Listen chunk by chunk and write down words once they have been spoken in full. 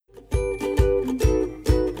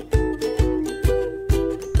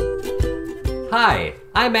Hi,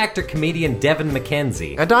 I'm actor-comedian Devin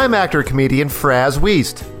McKenzie. And I'm actor-comedian Fraz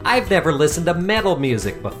Wiest. I've never listened to metal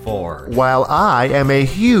music before. While I am a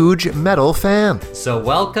huge metal fan. So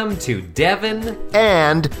welcome to Devin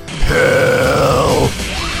and Hell.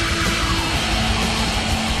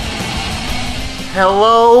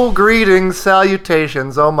 Hello, greetings,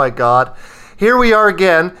 salutations, oh my god. Here we are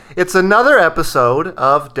again. It's another episode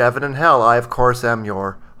of Devin and Hell. I, of course, am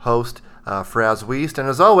your host, Fraz Wiest, and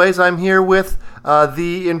as always, I'm here with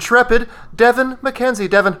the intrepid Devin McKenzie.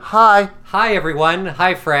 Devin, hi. Hi, everyone.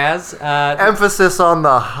 Hi, Fraz. Emphasis on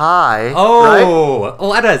the hi. Oh, right?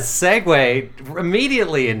 What a segue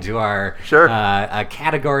immediately into our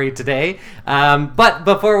category today. But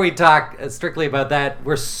before we talk strictly about that,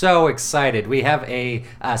 we're so excited. We have a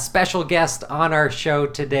special guest on our show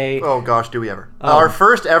today. Oh, gosh, do we ever. Our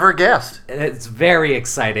first ever guest. It's very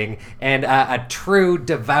exciting, and a true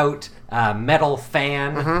devout metal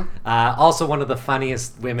fan. Mm-hmm. Also one of the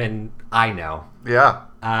funniest women I know. Yeah.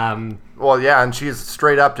 Well, yeah, and she's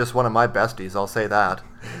straight up just one of my besties, I'll say that.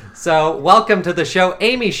 So, welcome to the show,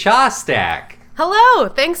 Amy Shostak. Hello,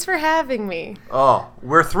 thanks for having me. Oh,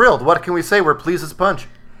 we're thrilled. What can we say? We're pleased as punch.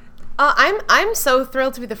 I'm so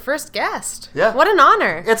thrilled to be the first guest. Yeah. What an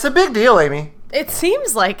honor. It's a big deal, Amy. It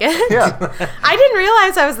seems like it. Yeah. I didn't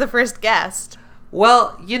realize I was the first guest.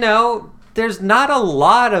 Well, you know, there's not a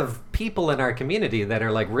lot of people in our community that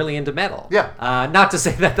are like really into metal. Yeah. Not to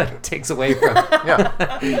say that takes away from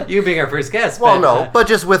you being our first guest. Well, but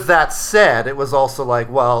just with that said, it was also like,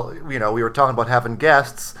 well, you know, we were talking about having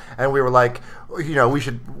guests, and we were like, you know, we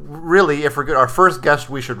should really, if we're good, our first guest,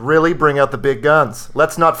 we should really bring out the big guns.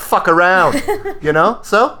 Let's not fuck around, you know?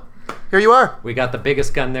 So, here you are. We got the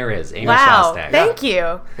biggest gun there is, Amy Wow, Shostak. thank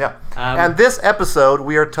you. Yeah. And this episode,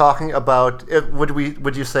 we are talking about,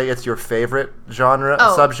 would you say it's your favorite genre,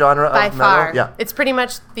 subgenre of by metal? far. Yeah. It's pretty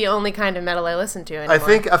much the only kind of metal I listen to anymore. I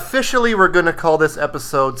think officially we're going to call this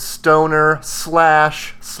episode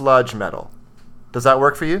Stoner/Sludge Metal. Does that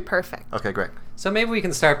work for you? Perfect. Okay, great. So maybe we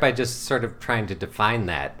can start by just sort of trying to define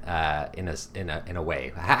that in a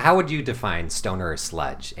way. How would you define stoner or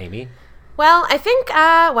sludge, Amy? Well, I think,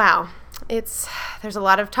 there's a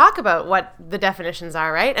lot of talk about what the definitions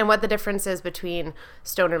are, right? And what the difference is between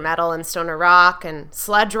stoner metal and stoner rock and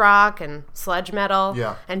sludge metal.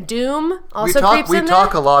 Yeah. And doom also creeps in there. We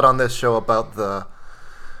talk a lot on this show about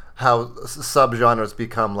how subgenres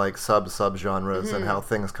become like subgenres mm-hmm. and how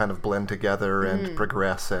things kind of blend together and mm-hmm.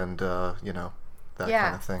 progress and, that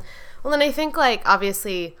kind of thing. Well, and I think, like,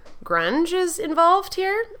 obviously grunge is involved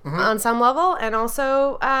here mm-hmm. on some level, and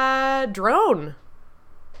also drone.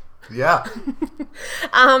 Yeah.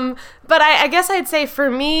 But I guess I'd say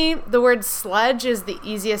for me, the word sludge is the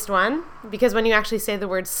easiest one, because when you actually say the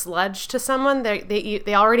word sludge to someone, they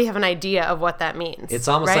already have an idea of what that means. It's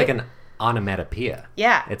almost like an onomatopoeia.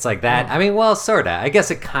 Yeah. It's like that. I mean, well, sort of. I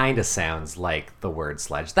guess it kind of sounds like the word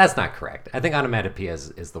sludge. That's not correct. I think onomatopoeia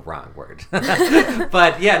is the wrong word.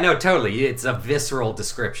 But yeah, no, totally. It's a visceral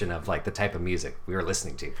description of like the type of music we were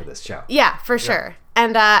listening to for this show. Yeah, for sure.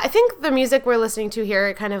 And I think the music we're listening to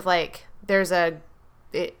here, kind of like there's a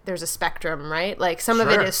spectrum, right? Like some of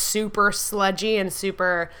it is super sludgy and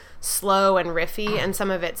super slow and riffy, and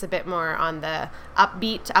some of it's a bit more on the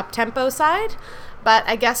upbeat, up-tempo side. But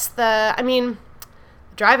I guess the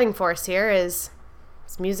driving force here is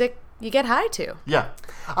music you get high to. Yeah.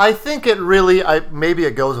 I think it really, maybe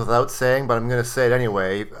it goes without saying, but I'm going to say it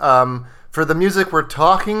anyway. For the music we're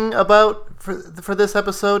talking about for this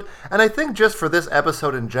episode, and I think just for this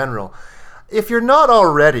episode in general, if you're not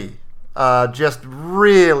already just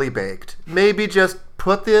really baked, maybe just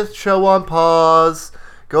put this show on pause,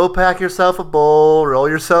 go pack yourself a bowl, roll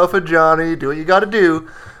yourself a Johnny, do what you got to do.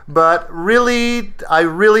 But really, I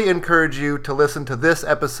really encourage you to listen to this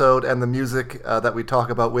episode and the music that we talk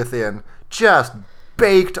about within, just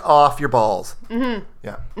baked off your balls. Mm-hmm.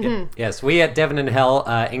 Yeah. Mm-hmm. Yes, we at Devin and Hell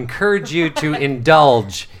encourage you to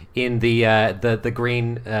indulge in the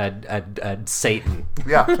green Satan.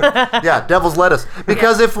 Yeah, yeah, devil's lettuce.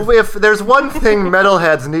 Because if there's one thing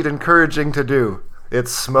metalheads need encouraging to do,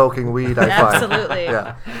 it's smoking weed, I find. Absolutely.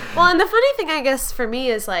 Yeah. Well, and the funny thing, I guess, for me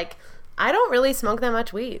is like, I don't really smoke that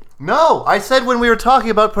much weed. No, I said when we were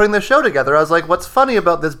talking about putting the show together, I was like, what's funny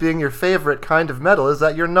about this being your favorite kind of metal is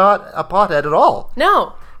that you're not a pothead at all.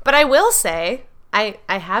 No, but I will say I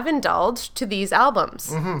have indulged to these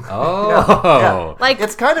albums. Mm-hmm. Oh. Yeah. Like,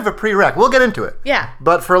 it's kind of a prereq. We'll get into it. Yeah.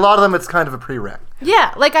 But for a lot of them, it's kind of a prereq.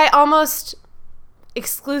 Yeah, like I almost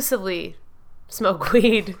exclusively smoke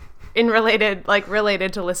weed related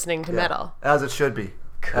to listening to metal. As it should be.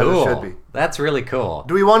 Cool. As it should be. That's really cool.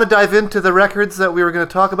 Do we want to dive into the records that we were going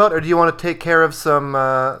to talk about, or do you want to take care of some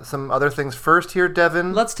other things first here,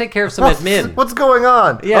 Devin? Let's take care of some admin. What's going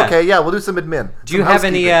on? Yeah. Okay, yeah, we'll do some admin. Do you have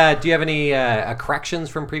any corrections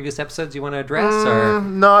from previous episodes you want to address? Or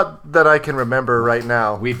not that I can remember right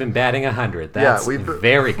now. We've been batting 100. That's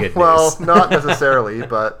very good news. Well, not necessarily,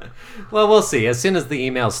 but... Well, we'll see. As soon as the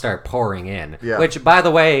emails start pouring in. Yeah. Which, by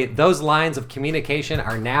the way, those lines of communication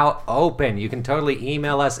are now open. You can totally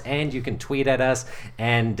email us, and you can tweet at us,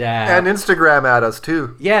 and Instagram at us,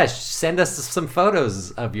 too. Yeah, send us some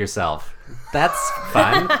photos of yourself. That's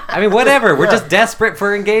fun. I mean, whatever. We're just desperate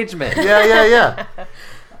for engagement. Yeah.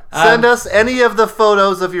 Send us any of the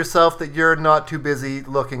photos of yourself that you're not too busy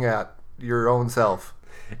looking at your own self.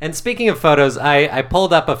 And speaking of photos, I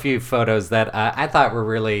pulled up a few photos that I thought were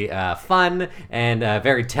really fun and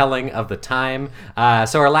very telling of the time.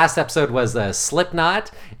 So our last episode was Slipknot,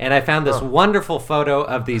 and I found this wonderful photo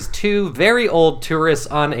of these two very old tourists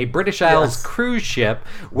on a British Isles cruise ship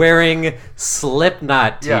wearing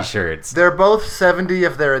Slipknot t-shirts. They're both 70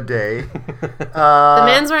 if they're a day. The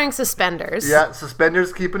man's wearing suspenders. Yeah,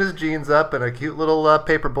 suspenders keeping his jeans up and a cute little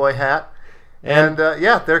paperboy hat. And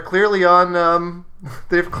they're clearly on...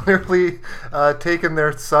 they've clearly taken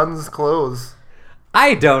their son's clothes.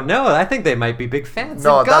 I don't know. I think they might be big fans.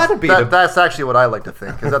 No, that's actually what I like to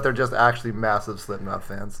think, is that they're just actually massive Slipknot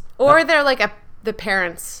fans. Or they're like the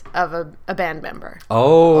parents of a band member.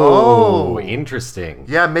 Oh, interesting.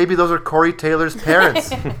 Yeah, maybe those are Corey Taylor's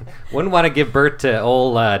parents. Wouldn't want to give birth to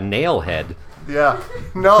old Nailhead. Yeah,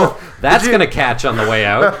 no. That's going to catch on the way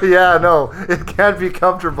out. Yeah, no. It can't be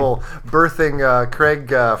comfortable birthing Craig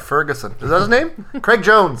Ferguson. Is that his name? Craig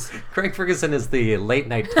Jones. Craig Ferguson is the late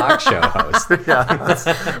night talk show host.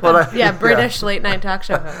 British late night talk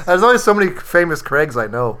show host. There's always so many famous Craigs I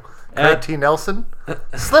know. Craig T. Nelson.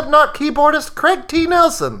 Slipknot keyboardist Craig T.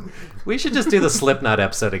 Nelson. We should just do the Slipknot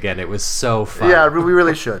episode again. It was so fun. Yeah, we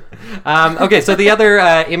really should. Okay, so the other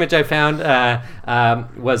image I found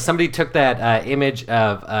was somebody took that image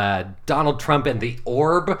of Donald Trump and the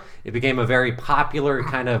orb. It became a very popular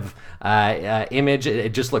kind of image.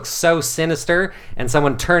 It just looks so sinister, and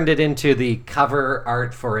someone turned it into the cover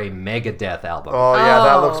art for a Megadeth album. Oh, yeah,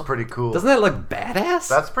 that looks pretty cool. Doesn't that look badass?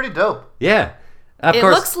 That's pretty dope. Yeah. Of it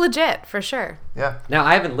course, looks legit, for sure. Yeah. Now,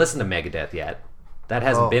 I haven't listened to Megadeth yet. That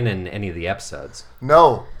hasn't been in any of the episodes.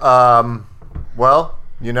 No. Well,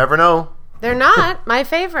 you never know. They're not my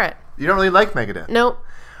favorite. You don't really like Megadeth? Nope.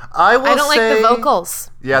 I don't like the vocals.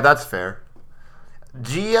 Yeah, that's fair.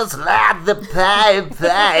 Just like the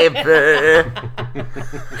Piper.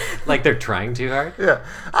 Like they're trying too hard? Yeah.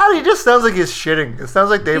 He just sounds like he's shitting. It sounds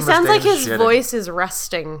like Dave Mustaine. He sounds like his shitting. Voice is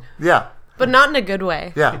rusting. Yeah. But not in a good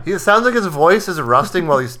way. Yeah, it sounds like his voice is rusting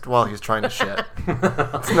while he's trying to shit.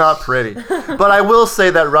 It's not pretty. But I will say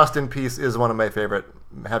that Rust in Peace is one of my favorite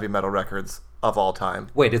heavy metal records of all time.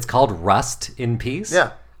 Wait, it's called Rust in Peace?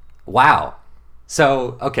 Yeah. Wow.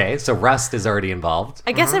 So Rust is already involved.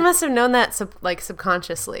 I guess I must have known that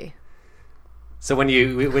subconsciously. So when when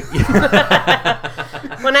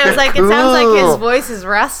I was like, it sounds like his voice is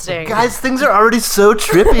rusting. Guys, things are already so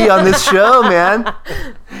trippy on this show, man.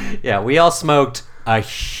 Yeah, we all smoked a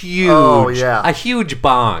huge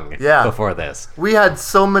bong before this. We had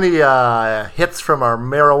so many hits from our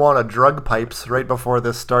marijuana drug pipes right before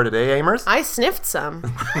this started, Amers? I sniffed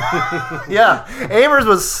some. Yeah, Amers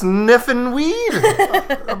was sniffing weed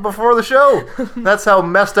before the show. That's how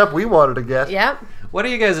messed up we wanted to get. Yep.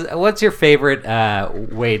 What's your favorite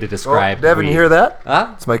way to describe Devin, weed? you hear that?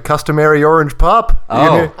 Huh? It's my customary orange pop.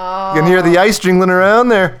 You can hear the ice jingling around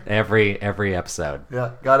there. Every episode.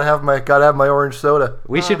 Yeah, gotta have my orange soda.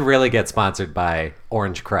 We should really get sponsored by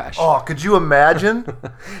Orange Crush. Oh, could you imagine?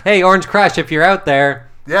 Hey, Orange Crush, if you're out there,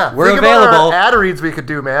 yeah, we're think available. About our ad reads we could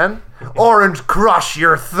do, man. Orange Crush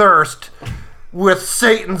your thirst with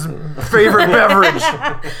Satan's favorite beverage.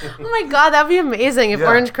 Oh my god, that'd be amazing if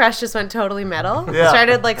Orange Crush just went totally metal. Yeah.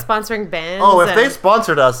 Started sponsoring bands. Oh, if they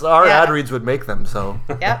sponsored us, our ad reads would make them, so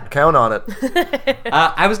count on it.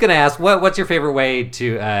 I was going to ask, what's your favorite way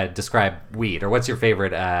to describe weed? Or what's your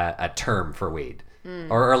favorite term for weed?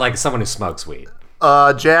 Or like someone who smokes weed?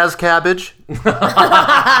 Jazz cabbage.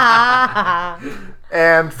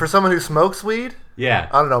 And for someone who smokes weed, Yeah.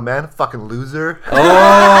 I don't know, man. Fucking loser.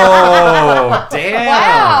 Oh, damn.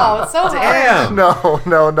 Wow, so hard. No,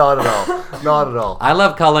 not at all. Not at all. I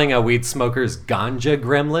love calling weed smokers ganja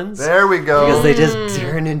gremlins. There we go. Because they just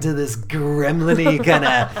turn into this gremlin-y kind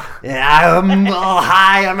of, I'm all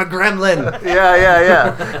high, I'm a gremlin.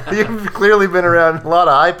 Yeah. You've clearly been around a lot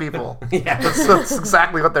of high people. Yeah. That's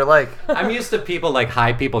exactly what they're like. I'm used to people like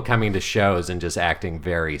high people coming to shows and just acting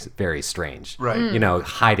very, very strange. Right. You know,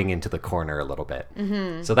 hiding into the corner a little bit.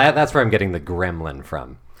 Mm-hmm. So that's where I'm getting the gremlin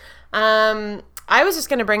from. I was just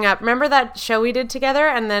going to bring up, remember that show we did together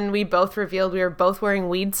and then we both revealed we were both wearing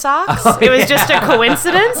weed socks? It was just a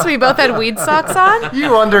coincidence. We both had weed socks on.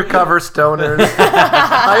 You undercover stoners.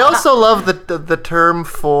 I also love the term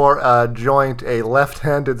for a joint, a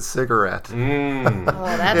left-handed cigarette.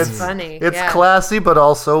 Oh, that's funny. It's classy, but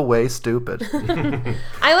also way stupid.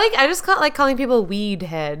 I just like calling people weed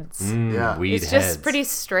heads. Yeah. Weed It's heads. just pretty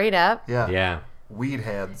straight up. Yeah. Weed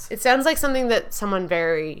heads. It sounds like something that someone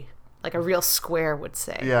very, like a real square would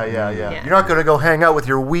say. Yeah. You're not going to go hang out with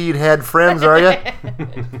your weed head friends, are you?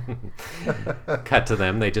 Cut to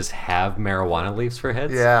them. They just have marijuana leaves for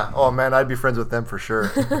heads. Yeah. Oh, man, I'd be friends with them for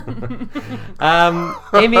sure.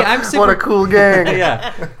 Amy, I'm super... What a cool gang.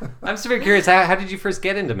 Yeah. I'm super curious. How did you first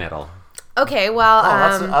get into metal? Okay, well...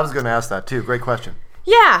 I was going to ask that, too. Great question.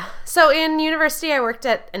 Yeah. So in university, I worked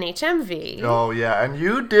at an HMV. Oh, yeah. And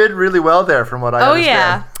you did really well there, from what I understand.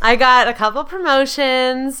 Yeah. I got a couple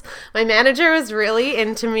promotions. My manager was really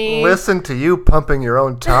into me. Listen to you pumping your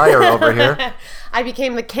own tire over here. I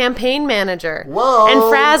became the campaign manager. Whoa. And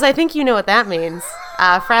Fraz, I think you know what that means.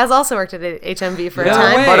 Fraz also worked at HMV for a No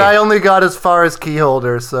time. way. But I only got as far as key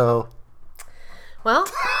holder, so... Well,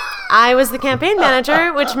 I was the campaign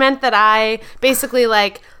manager, which meant that I basically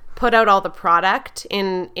put out all the product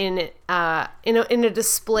in a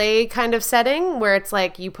display kind of setting where it's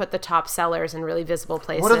like you put the top sellers in really visible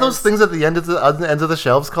places. What are those things at the end of the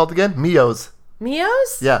shelves called again? Mios.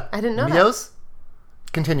 Mios? Yeah. I didn't know Mios?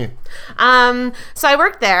 Continue. So I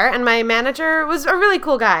worked there, and my manager was a really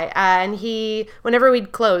cool guy. And whenever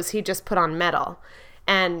we'd close, he'd just put on metal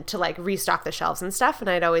and to restock the shelves and stuff. And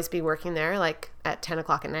I'd always be working there at 10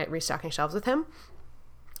 o'clock at night restocking shelves with him.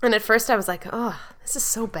 And at first I was like, oh, this is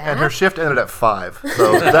so bad. And her shift ended at 5.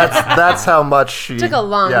 So that's how much she... Took a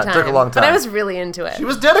long time. Yeah, took a long time. But I was really into it. She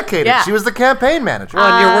was dedicated. Yeah. She was the campaign manager.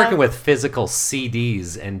 Well, and you're working with physical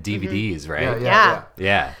CDs and DVDs, right?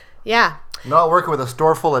 Yeah. Yeah. Not working with a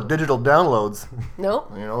store full of digital downloads. Nope.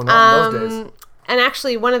 Not in those days. And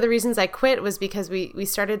actually, one of the reasons I quit was because we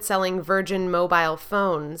started selling Virgin mobile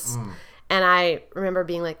phones. And I remember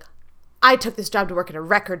being like, I took this job to work at a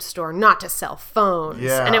record store, not to sell phones.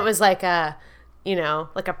 Yeah. And it was like a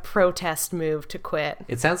protest move to quit.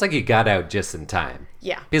 It sounds like you got out just in time.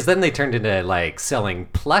 Yeah. Because then they turned into selling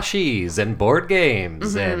plushies and board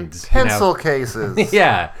games and Pencil cases.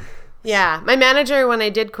 Yeah. Yeah. My manager, when I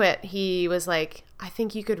did quit, he was like, I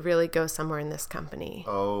think you could really go somewhere in this company.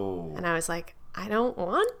 Oh. And I was like, I don't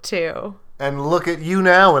want to. And look at you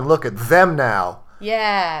now and look at them now.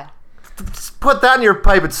 Yeah. Just put that in your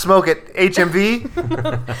pipe and smoke it, HMV.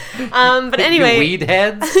 But anyway. You weed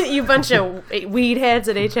heads? You bunch of weed heads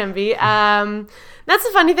at HMV. That's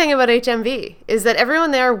the funny thing about HMV is that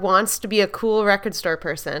everyone there wants to be a cool record store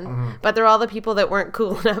person, but they're all the people that weren't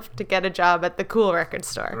cool enough to get a job at the cool record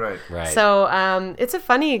store. Right. So it's a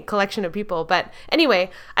funny collection of people. But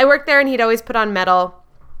anyway, I worked there and he'd always put on metal.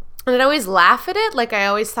 And I'd always laugh at it. I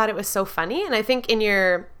always thought it was so funny. And I think in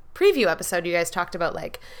your preview episode, you guys talked about,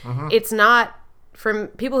 it's not, for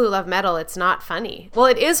people who love metal, it's not funny. Well,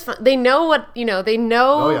 it is fun. They know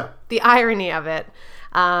the irony of it.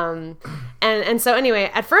 And so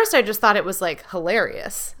anyway, at first I just thought it was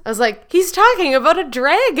hilarious. I was like, he's talking about a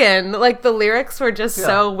dragon. The lyrics were just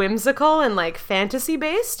so whimsical and fantasy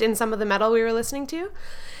based in some of the metal we were listening to.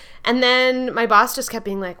 And then my boss just kept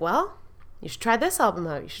being like, well, you should try this album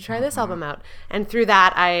out. You should try this album out. And through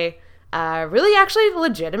that, I really actually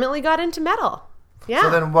legitimately got into metal. Yeah. So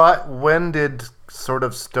then when did sort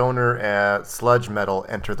of stoner sludge metal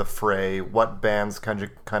enter the fray? What bands kind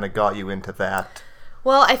of got you into that?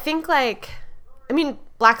 Well, I think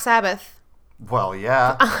Black Sabbath. Well,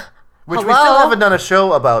 yeah. Which we Hello? still haven't done a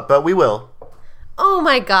show about, but we will. Oh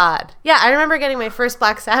my God. Yeah, I remember getting my first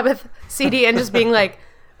Black Sabbath CD and just being like,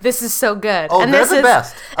 this is so good. Oh, and they're the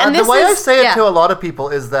best. And the way I say it to a lot of people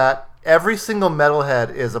is that every single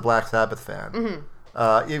metalhead is a Black Sabbath fan.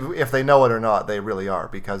 If they know it or not, they really are,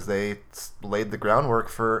 because they laid the groundwork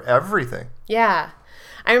for everything. Yeah.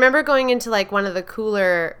 I remember going into like one of the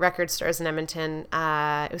cooler record stores in Edmonton.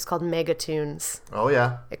 It was called Megatunes. Oh,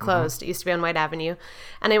 yeah. It closed. It used to be on White Avenue.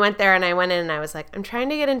 And I went there and I went in and I was like, I'm trying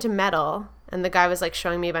to get into metal. And the guy was like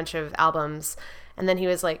showing me a bunch of albums. And then he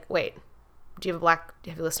was like, wait, have you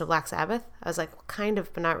listened to Black Sabbath? I was like, well, kind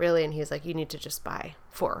of, but not really. And he was like, you need to just buy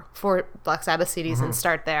four Black Sabbath CDs and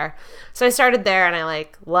start there. So I started there and I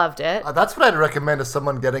like loved it. That's what I'd recommend to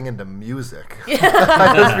someone getting into music.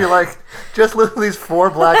 I'd just be like, just listen to these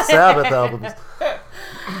 4 Black Sabbath albums.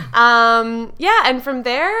 Yeah, and from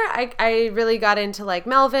there I really got into like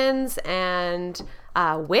Melvins and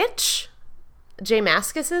Witch, Jay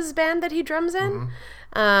Mascis's band that he drums in.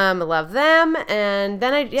 I love them. And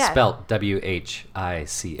then Spelt WHICH.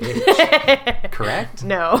 Correct?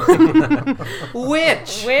 No.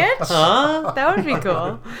 Which? Huh? That would be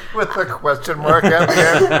cool. With a question mark at the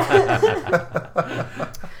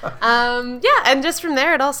end. Yeah, and just from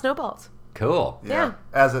there it all snowballed. Cool. Yeah.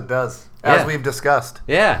 As it does. As Yeah. we've discussed.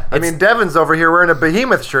 Yeah. I mean, Devin's over here wearing a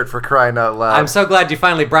Behemoth shirt, for crying out loud. I'm so glad you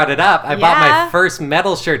finally brought it up. I bought Yeah. my first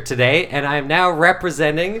metal shirt today, and I'm now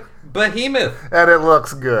representing Behemoth. And it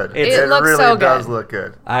looks good. It looks really so does good. look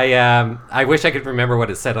good. I wish I could remember what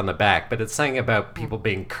it said on the back, but it's something about people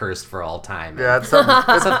being cursed for all time. Yeah, it's something.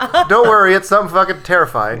 Don't worry, it's something fucking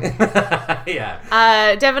terrifying.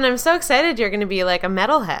 Yeah. Devin, I'm so excited you're going to be like a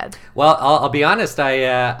metalhead. Well, I'll be honest.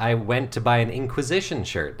 I went to buy an Inquisition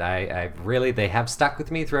shirt. They have stuck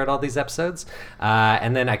with me throughout all these episodes,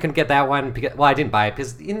 and then I couldn't get that one. I didn't buy it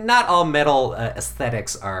because not all metal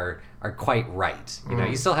aesthetics are quite right. You know,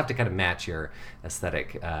 you still have to kind of match your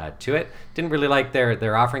aesthetic to it. Didn't really like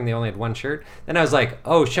their offering. They only had one shirt. Then I was like,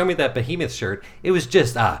 oh, show me that Behemoth shirt. It was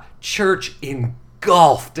just a church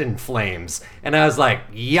engulfed in flames. And I was like,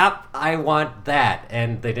 yup, I want that.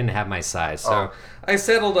 And they didn't have my size. So I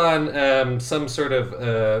settled on some sort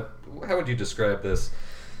of, how would you describe this?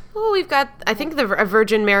 Well, we've got, I think, a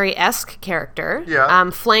Virgin Mary-esque character. Yeah.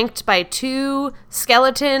 Flanked by 2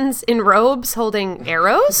 skeletons in robes holding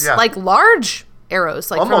arrows. Yeah. Like large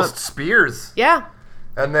arrows. Like Almost spears. Yeah.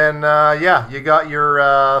 And then, you got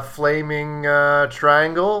your flaming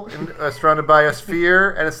triangle surrounded by a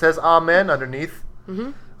sphere, and it says Amen underneath.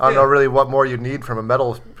 Mm-hmm. I don't know really what more you need from a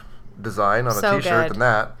metal design on So a t-shirt good. than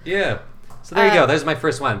that. Yeah. So there you go. There's my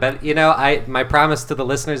first one. But, my promise to the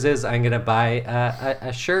listeners is I'm going to buy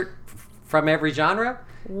a shirt from every genre.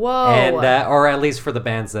 Whoa. And, or at least for the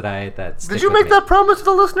bands that stick Did you with make me. that promise to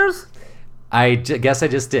the listeners? I guess I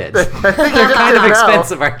just did. I think They're kind of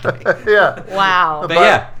expensive, aren't they? Yeah. Wow.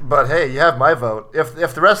 But hey, you have my vote.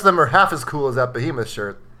 If the rest of them are half as cool as that Behemoth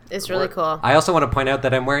shirt. It's really cool. I also want to point out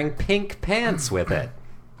that I'm wearing pink pants with it.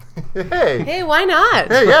 Hey. Hey, why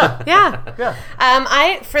not? Hey, yeah. Yeah.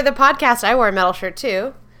 Yeah. For the podcast, I wore a metal shirt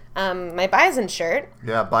too. My Bison shirt.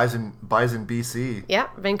 Yeah, Bison BC. Yeah,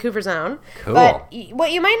 Vancouver's own. Cool. But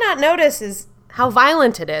what you might not notice is how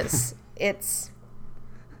violent it is. It's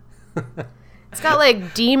got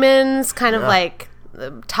like demons kind of like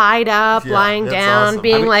tied up, lying that's down, awesome.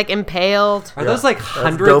 being like impaled. Are those like dope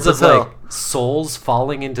hundreds as of hell. like souls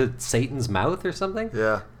falling into Satan's mouth or something?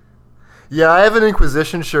 Yeah. Yeah, I have an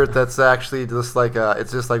Inquisition shirt that's actually just like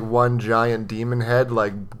it's just like one giant demon head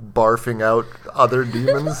like barfing out other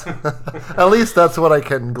demons. At least that's what I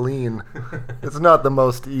can glean. It's not the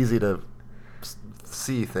most easy to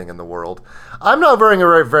see thing in the world. I'm not wearing a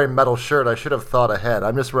very, very metal shirt. I should have thought ahead.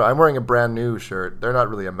 I'm wearing a brand new shirt. They're not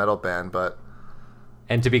really a metal band, but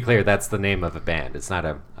And to be clear, that's the name of a band. It's not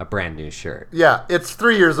a brand new shirt. yeah, it's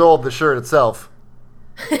 3 years old, the shirt itself.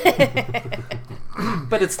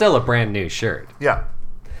 But it's still a brand new shirt. Yeah.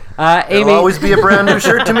 Amy, It'll always be a brand new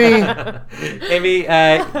shirt to me. Amy,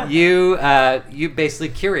 you basically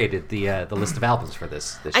curated the list of albums for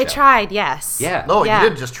this show. I tried, yes. Yeah. No, Yeah. you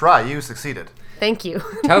didn't just try. You succeeded. Thank you.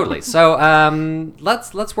 Totally. So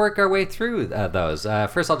let's work our way through those.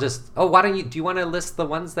 First, why don't you? Do you want to list the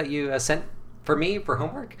ones that you sent for me for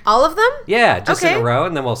homework? All of them? Yeah, just in Okay. a row,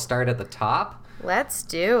 and then we'll start at the top. Let's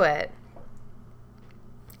do it.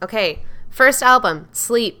 Okay, first album,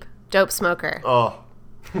 Sleep, Dope Smoker. Oh.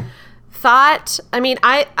 I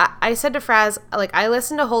said to Fraz, like, I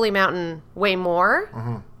listen to Holy Mountain way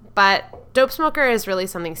more, but Dope Smoker is really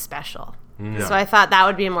something special. So I thought that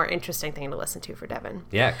would be a more interesting thing to listen to for Devin.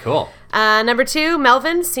 Yeah, cool. Number 2,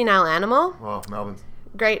 Melvin, Senile Animal. Well, Melvin's.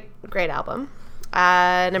 Great album.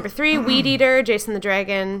 Number 3, Weed Eater, Jason the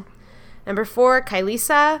Dragon. Number 4,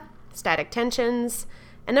 Kylisa, Static Tensions.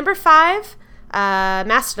 And number 5,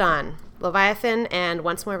 Mastodon, Leviathan, and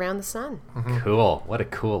Once More Around the Sun. Cool. What a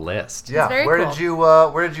cool list. Yeah. very Where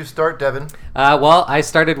cool. did you start, Devin? Well, I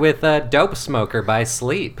started with Dope Smoker by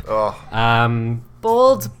Sleep. Oh.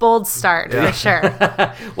 Bold start, for sure.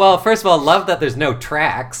 Well, first of all, love that there's no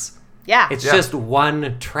tracks. Yeah. It's just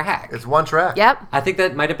one track. It's one track. Yep. I think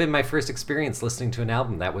that might have been my first experience listening to an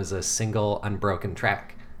album that was a single unbroken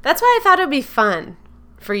track. That's why I thought it would be fun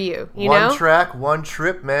for you, you know? One track, one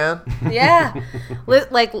trip, man. Yeah.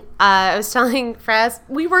 I was telling Fraz,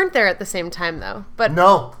 we weren't there at the same time, though. But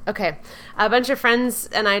No. Okay. A bunch of friends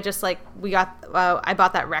and I just, I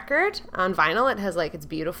bought that record on vinyl. It has, it's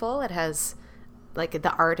beautiful. It has,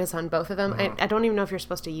 the art is on both of them. I don't even know if you're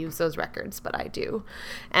supposed to use those records, but I do.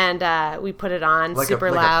 And we put it on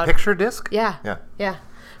super loud. A picture disc? Yeah. Yeah.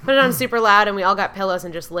 Put it on super loud, and we all got pillows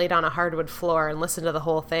and just laid on a hardwood floor and listened to the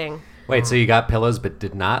whole thing. Wait, so you got pillows but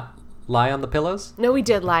did not lie on the pillows? No, we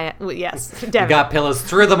did lie. Yes, Devin. You got pillows,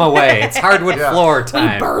 threw them away. It's hardwood floor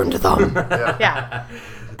time. We burned them. Yeah.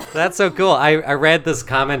 That's so cool. I read this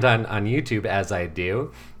comment on YouTube, as I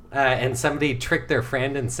do, and somebody tricked their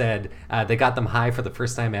friend and said they got them high for the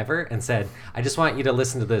first time ever and said, I just want you to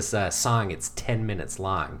listen to this song. It's 10 minutes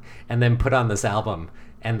long. And then put on this album.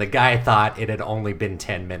 And the guy thought it had only been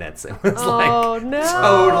 10 minutes. It was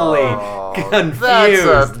totally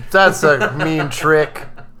confused. That's a mean trick.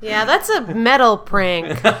 Yeah, that's a metal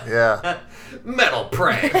prank. Yeah. Metal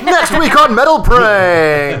prank. Next week on Metal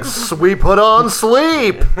Pranks, we put on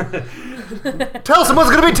Sleep. Tell someone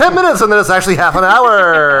it's going to be 10 minutes and then it's actually half an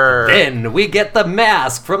hour. Then we get the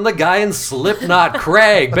mask from the guy in Slipknot,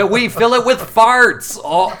 Craig, but we fill it with farts.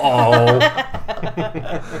 Uh-oh.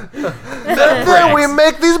 Then we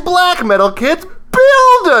make these black metal kids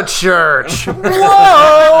build a church.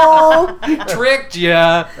 Whoa! Tricked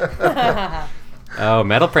ya. Oh,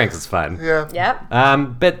 Metal Pranks is fun. Yeah.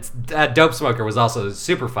 Yep. But Dope Smoker was also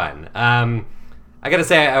super fun. I gotta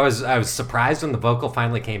say, I was surprised when the vocal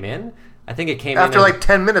finally came in. I think it came in after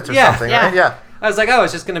 10 minutes or something, right? Yeah. I was like, oh,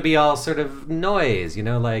 it's just gonna be all sort of noise,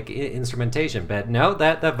 instrumentation. But no,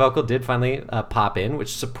 that vocal did finally pop in,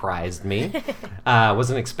 which surprised me.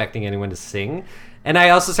 Wasn't expecting anyone to sing. And I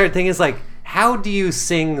also started thinking, how do you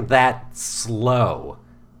sing that slow?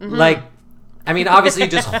 Mm-hmm. Obviously you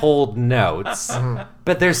just hold notes,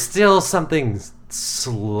 but there's still something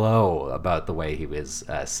slow about the way he was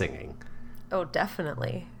singing. Oh,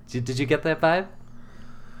 definitely. Did you get that vibe?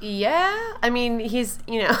 Yeah. He's,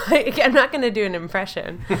 I'm not going to do an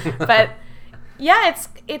impression, but yeah,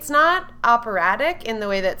 it's not operatic in the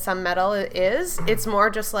way that some metal is. It's more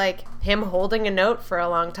just him holding a note for a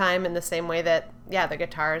long time in the same way that, the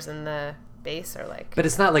guitars and the bass are But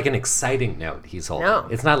it's not an exciting note he's holding. No.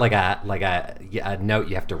 It's not a note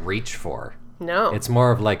you have to reach for. No. It's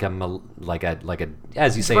more of a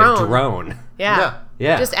as you say, drone. a drone. Yeah.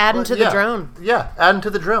 Yeah. Just adding to the drone. Yeah, adding to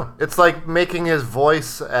the drone. It's like making his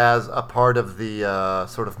voice as a part of the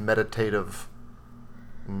sort of meditative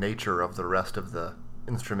nature of the rest of the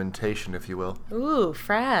instrumentation, if you will. Ooh,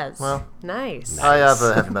 Fraz. Well, nice. I have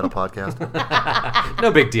a heavy metal podcast.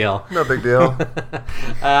 No big deal. No big deal.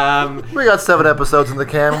 We got 7 episodes in the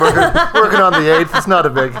can. Working on the 8th. It's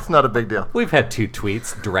not a big deal. We've had 2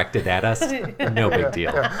 tweets directed at us. No big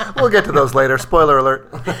deal. Yeah. We'll get to those later. Spoiler alert.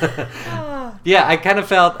 Yeah, I kind of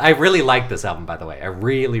felt... I really liked this album, by the way. I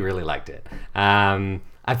really, really liked it.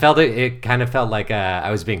 I felt it kind of felt like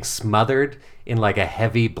I was being smothered in a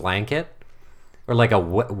heavy blanket. Or a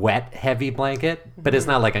wet, heavy blanket, but it's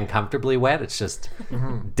not uncomfortably wet. It's just,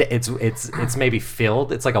 it's maybe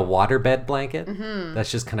filled. It's like a waterbed blanket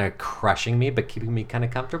that's just kind of crushing me, but keeping me kind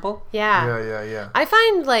of comfortable. Yeah. Yeah. I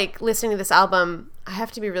find listening to this album, I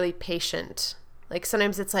have to be really patient.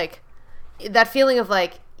 Sometimes it's that feeling of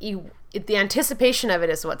the anticipation of it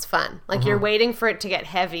is what's fun. You're waiting for it to get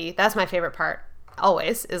heavy. That's my favorite part.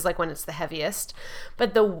 Always is when it's the heaviest,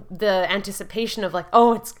 but the anticipation of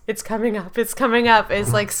it's coming up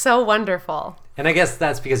is so wonderful. And I guess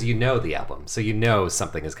that's because the album, so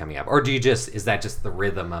something is coming up, or is that just the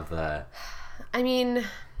rhythm of the?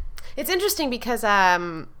 It's interesting because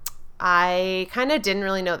I kind of didn't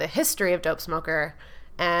really know the history of Dope Smoker,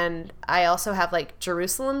 and I also have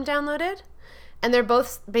Jerusalem downloaded, and they're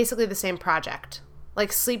both basically the same project.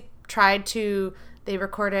 Sleep tried to. I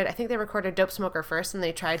think they recorded Dope Smoker first, and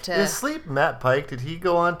they tried to... Is Sleep Matt Pike? Did he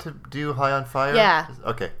go on to do High on Fire? Yeah.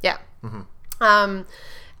 Okay. Yeah. Mm-hmm.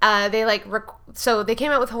 So they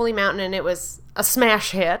came out with Holy Mountain, and it was a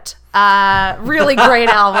smash hit. Really great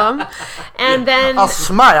album. And then... A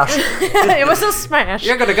smash! It was a smash.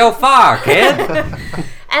 You're gonna go far, kid!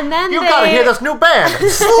 And then You gotta hear this new band!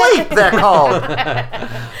 Sleep, they're called!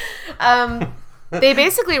 They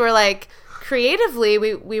basically were creatively,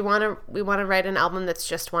 we want to write an album that's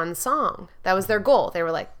just one song. That was their goal. They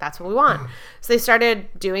were like, that's what we want. So they started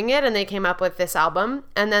doing it, and they came up with this album.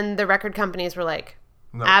 And then the record companies were like,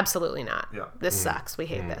 no. Absolutely not. Yeah. This sucks. We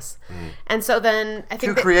hate this. And so then I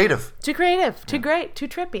think too creative, too great, too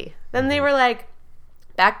trippy. Then they were like,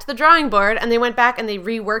 back to the drawing board, and they went back and they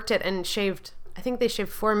reworked it and shaved. I think they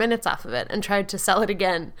shaved 4 minutes off of it and tried to sell it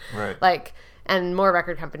again. Right. Like, and more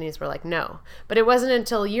record companies were like, no. But it wasn't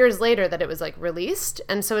until years later that it was like released,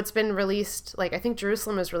 and so it's been released. Like I think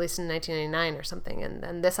Jerusalem was released in 1999 or something, and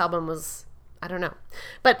then this album was, I don't know,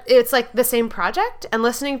 but it's like the same project. And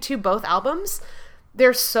listening to both albums,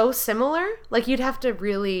 they're so similar. Like you'd have to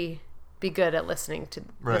really be good at listening to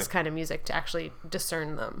this kind of music to actually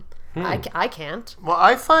discern them. I can't. Well,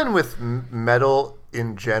 I find with metal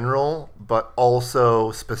in general, but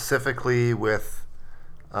also specifically with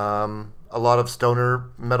a lot of stoner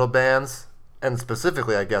metal bands, and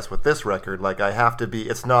specifically, I guess, with this record, like I have to be,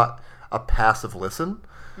 it's not a passive listen.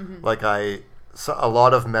 Like a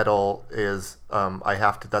lot of metal is,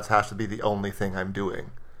 that has to be the only thing I'm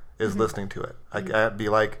doing. Is listening to it. I'd be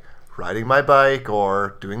like riding my bike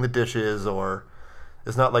or doing the dishes, or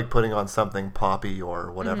it's not like putting on something poppy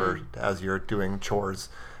or whatever as you're doing chores.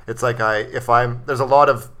 It's like there's a lot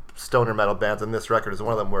of stoner metal bands, and this record is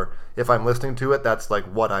one of them where if I'm listening to it, that's like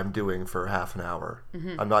what I'm doing for half an hour.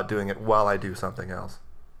 I'm not doing it while I do something else.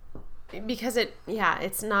 Because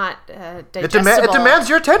it's not digestible. It demands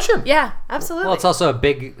your attention. Yeah, absolutely. Well, it's also a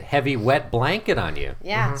big, heavy, wet blanket on you.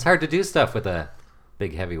 Yeah. It's hard to do stuff with a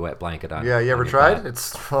big heavy wet blanket on. Yeah, you ever tried? Butt. It's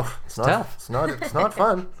tough. It's not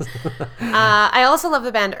fun. I also love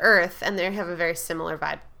the band Earth, and they have a very similar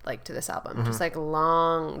vibe like to this album. Just like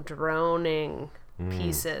long, droning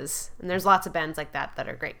pieces. And there's lots of bands like that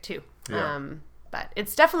are great too. Yeah. But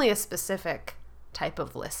it's definitely a specific type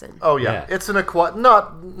of listen. Oh yeah. It's an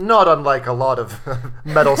not unlike a lot of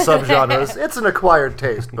metal subgenres. It's an acquired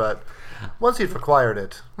taste, but once you've acquired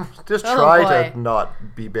it, just try to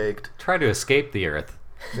not be baked. Try to escape the earth.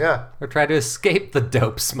 Yeah. Or try to escape the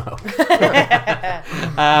dope smoke.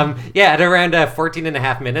 At around 14 and a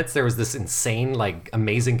half minutes, there was this insane, like,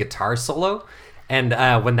 amazing guitar solo. And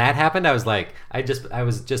when that happened, I was like, I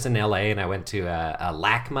was just in LA, and I went to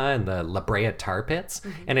LACMA and the La Brea Tar Pits,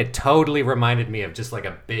 and it totally reminded me of just like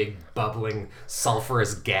a big bubbling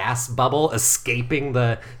sulfurous gas bubble escaping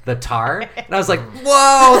the tar. And I was like,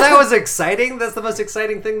 whoa, that was exciting. That's the most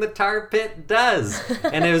exciting thing the tar pit does.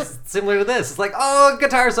 And it was similar to this. It's like, oh,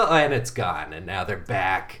 guitar solo, and it's gone, and now they're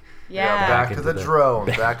back. Yeah. Back to the drone.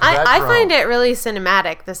 Back to that I drone. find it really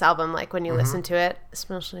cinematic, this album, like when you listen to it,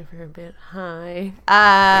 especially if you're a bit high.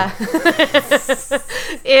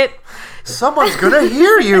 Someone's gonna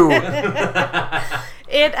hear you.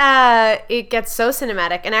 It gets so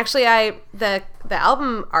cinematic, and actually the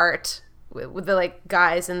album art with the like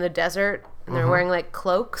guys in the desert, and they're wearing like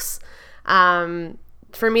cloaks.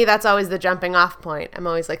 For me, that's always the jumping off point. I'm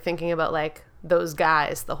always like thinking about like those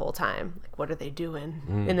guys the whole time. Like, what are they doing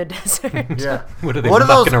in the desert? Yeah. What are they What are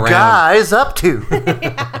those around? guys up to?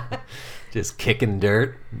 Just kicking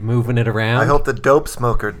dirt, moving it around. I hope the dope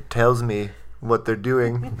smoker tells me what they're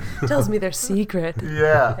doing. Tells me their secret.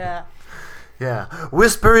 Yeah. Yeah.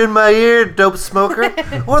 Whisper in my ear, dope smoker.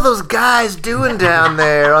 What are those guys doing down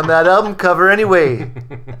there on that album cover anyway?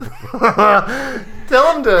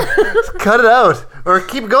 Tell them to cut it out or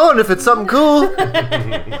keep going if it's something cool.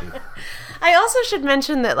 I also should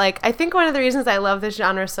mention that, like, I think one of the reasons I love this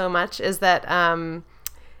genre so much is that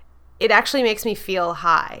it actually makes me feel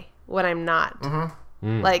high when I'm not.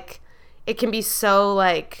 Like, it can be so,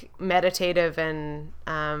 like, meditative and,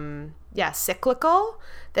 cyclical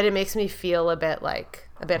that it makes me feel a bit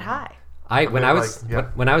high. When I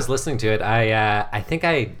was listening to it, I think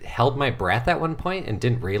I held my breath at one point and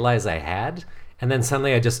didn't realize I had. And then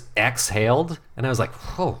suddenly I just exhaled, and I was like,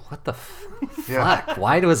 "Whoa, what the fuck?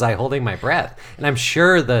 Why was I holding my breath?" And I'm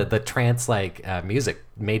sure the trance-like music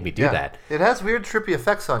made me do that. It has weird, trippy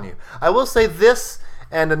effects on you. I will say this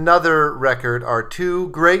and another record are two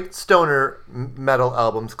great stoner metal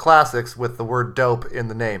albums, classics with the word "dope" in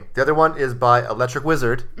the name. The other one is by Electric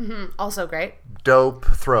Wizard. Also great. Dope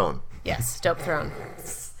Throne. Yes, Dope Throne.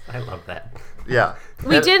 I love that. Yeah.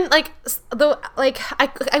 We didn't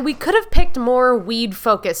we could have picked more weed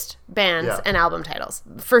focused bands and album titles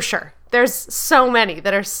for sure. There's so many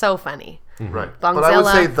that are so funny. Right. Bongzilla. But I would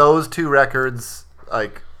say those two records,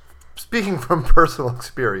 like, speaking from personal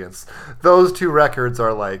experience, those two records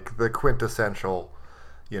are like the quintessential,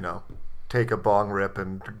 take a bong rip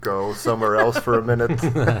and go somewhere else for a minute.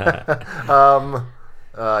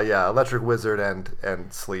 Electric Wizard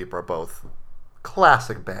and Sleep are both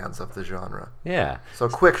classic bands of the genre. Yeah. So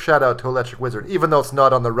quick shout out to Electric Wizard, even though it's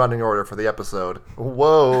not on the running order for the episode.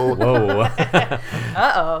 Whoa.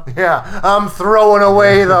 Uh-oh. Yeah, I'm throwing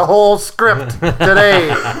away the whole script today.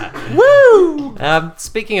 Woo!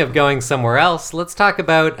 Speaking of going somewhere else, let's talk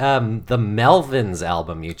about the Melvins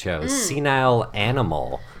album you chose, Senile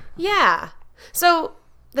Animal. Yeah. So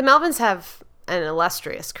the Melvins have an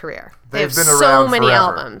illustrious career. They have been so around many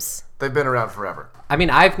forever. albums. They've been around forever. I mean,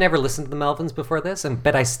 I've never listened to the Melvins before this,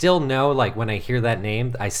 but I still know, like, when I hear that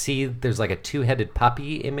name, I see there's like a two-headed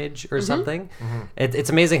puppy image or something. It's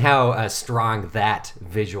amazing how strong that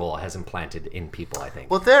visual has implanted in people, I think.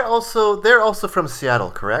 Well, they're also from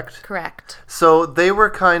Seattle, correct? Correct. So they were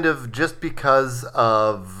kind of, just because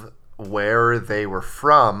of where they were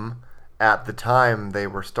from at the time they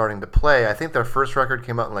were starting to play, I think their first record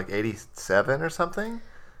came out in like 87 or something.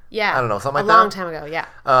 Yeah. I don't know, something like that. A long time ago, yeah.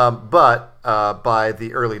 But by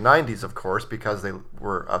the early 90s, of course, because they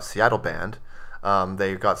were a Seattle band,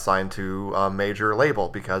 they got signed to a major label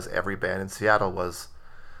because every band in Seattle was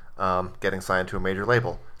getting signed to a major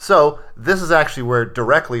label. So this is actually where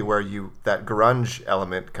that grunge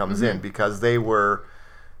element comes in, because they were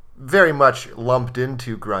very much lumped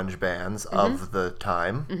into grunge bands of the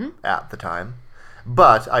time, at the time.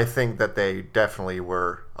 But I think that they definitely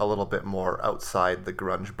were a little bit more outside the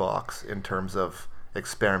grunge box in terms of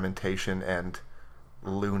experimentation and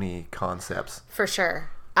loony concepts. For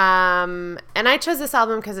sure. And I chose this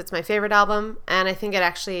album because it's my favorite album, and I think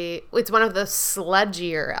it's one of the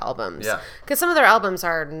sludgier albums. Yeah. Because some of their albums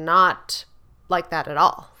are not like that at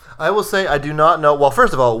all. I will say I do not know. Well,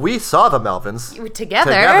 first of all, we saw the Melvins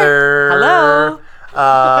Together. Hello.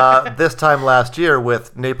 This time last year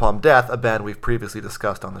with Napalm Death, a band we've previously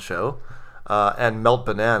discussed on the show, and Melt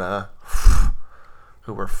Banana,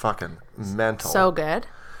 who were fucking mental. So good.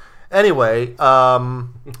 Anyway, but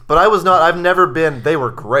I've never been, they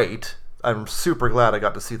were great. I'm super glad I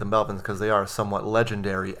got to see the Melvins because they are a somewhat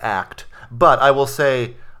legendary act. But I will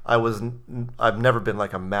say I've never been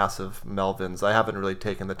like a massive Melvins. I haven't really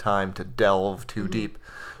taken the time to delve too deep.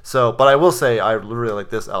 So, but I will say I really like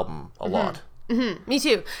this album a lot. Me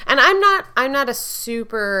too. And I'm not like a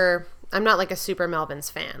super Melvins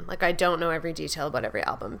fan. Like, I don't know every detail about every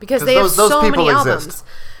album because they have so many albums.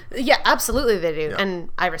 Yeah, absolutely they do. Yeah. And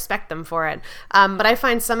I respect them for it. But I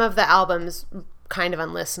find some of the albums kind of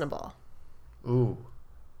unlistenable. Ooh.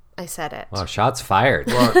 I said it. Well, shots fired.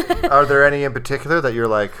 Well, are there any in particular that you're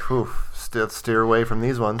like, steer away from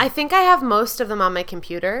these ones? I think I have most of them on my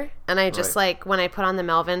computer, and I just like when I put on the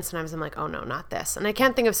Melvins, sometimes I'm like, oh no, not this, and I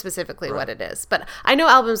can't think of specifically what it is. But I know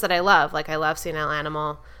albums that I love. Like I love Senile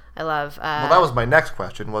Animal. I love. Well, that was my next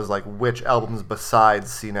question. Was like, which albums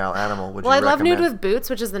besides Senile Animal would you recommend? Well, I love Nude with Boots,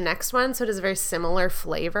 which is the next one, so it has a very similar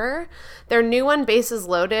flavor. Their new one, Bases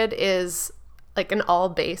Loaded, is like an all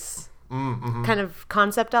bass. Kind of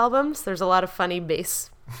concept albums. There's a lot of funny bass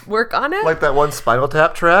work on it. Like that one Spinal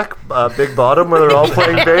Tap track, Big Bottom, where they're all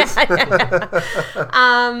playing bass. But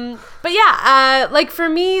yeah, like for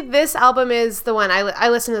me, this album is the one. I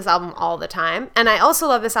listen to this album all the time. And I also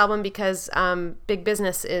love this album because Big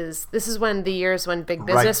Business this is when the years when Big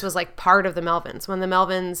Business was like part of the Melvins, when the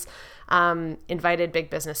Melvins invited Big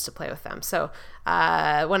Business to play with them. So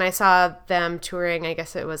when I saw them touring, I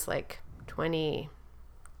guess it was like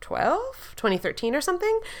 2013 or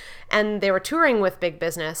something, and they were touring with Big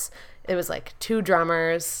Business. It was like two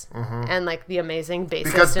drummers and like the amazing bassist.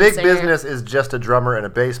 Because Big Business is just a drummer and a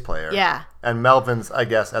bass player. Yeah. And Melvins, I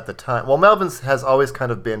guess at the time, well, Melvins has always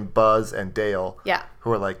kind of been Buzz and Dale,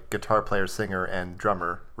 who are like guitar player, singer, and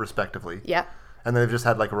drummer respectively. Yeah. And they've just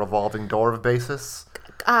had like a revolving door of bassists.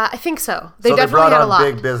 I think so. They definitely brought had on a lot.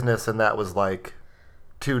 Big Business, and that was like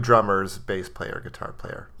two drummers, bass player, guitar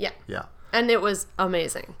player. Yeah. Yeah. And it was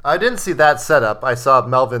amazing. I didn't see that setup. I saw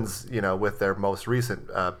Melvins, with their most recent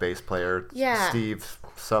bass player, Steve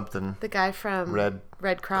something. The guy from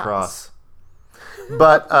Red Cross.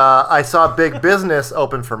 But I saw Big Business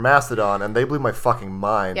open for Mastodon, and they blew my fucking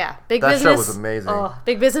mind. Yeah, Big Business. That show was amazing. Oh,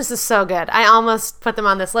 Big Business is so good. I almost put them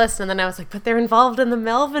on this list, and then I was like, but they're involved in the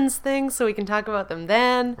Melvins thing, so we can talk about them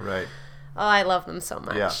then. Right. Oh, I love them so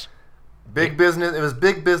much. Yeah. Big Business. It was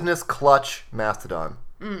Big Business, Clutch, Mastodon.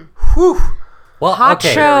 Whew. Well, hot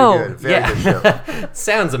show. Very good show.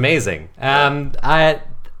 Sounds amazing.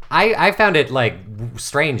 I found it like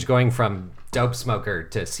strange going from Dope Smoker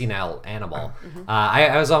to Senile Animal.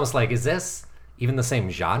 I was almost like, is this even the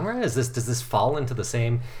same genre? Does this fall into the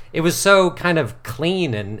same? It was so kind of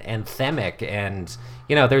clean and anthemic, and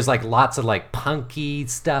there's like lots of like punky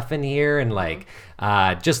stuff in here, and like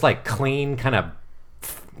just like clean kind of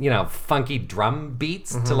funky drum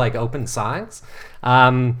beats to like open songs.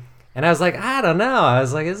 And I was like, I don't know. I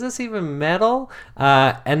was like, is this even metal?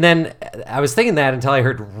 And then I was thinking that until I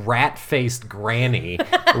heard Rat-Faced Granny,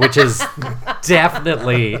 which is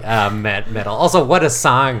definitely metal. Also, what a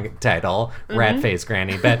song title, Rat-Faced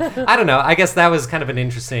Granny. But I don't know. I guess that was kind of an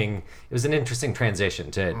interesting transition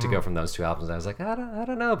to go from those two albums. I was like, I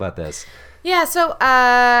don't know about this. Yeah, so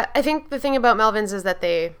I think the thing about Melvins is that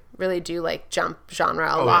they really do like jump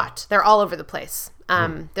genre a lot. Yeah. They're all over the place.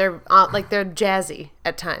 They're they're jazzy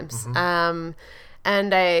at times. So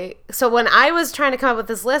when I was trying to come up with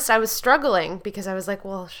this list, I was struggling because I was like,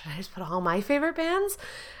 well, should I just put all my favorite bands?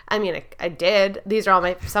 I mean, I did. These are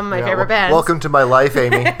all some of my favorite bands. Welcome to my life,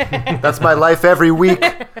 Amy. That's my life every week.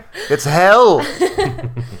 It's hell.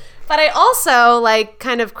 But I also like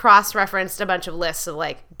kind of cross-referenced a bunch of lists of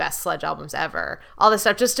like best Sludge albums ever, all this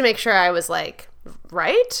stuff, just to make sure I was like,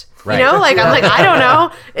 right? You know, like I'm like, I don't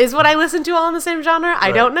know. Is what I listen to all in the same genre?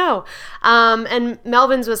 I don't know. And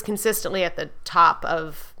Melvins was consistently at the top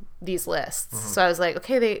of these lists. So I was like,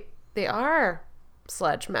 okay, they are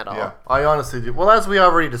sludge metal. Yeah, I honestly do. Well, as we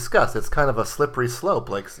already discussed, it's kind of a slippery slope.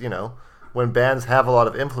 Like, you know, when bands have a lot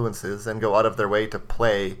of influences and go out of their way to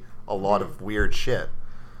play a lot of weird shit.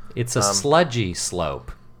 It's a sludgy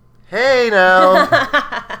slope. Hey now.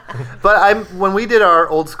 But when we did our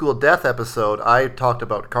Old School Death episode, I talked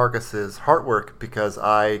about Carcass's Heartwork because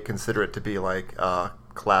I consider it to be like a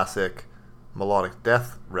classic melodic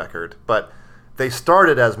death record. But they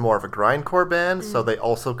started as more of a grindcore band, so they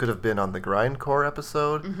also could have been on the grindcore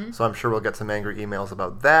episode. So I'm sure we'll get some angry emails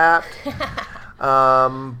about that.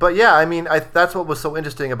 But yeah, I mean, that's what was so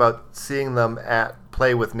interesting about seeing them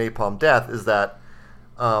play with Napalm Death is that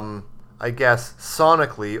I guess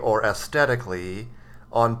sonically or aesthetically,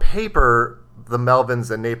 on paper, the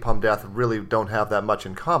Melvins and Napalm Death really don't have that much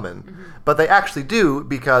in common. But they actually do,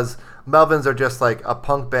 because Melvins are just like a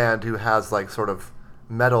punk band who has like sort of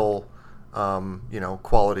metal,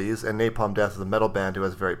 qualities, and Napalm Death is a metal band who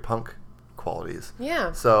has very punk qualities.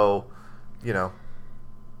 Yeah. So,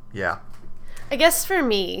 yeah. I guess for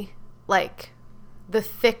me, like, the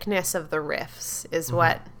thickness of the riffs is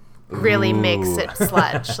what really makes it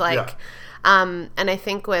sludge. Like, and I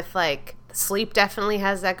think with like Sleep definitely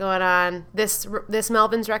has that going on. This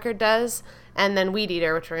Melvins record does, and then Weed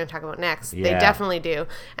Eater, which we're going to talk about next, they definitely do.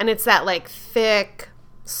 And it's that like thick,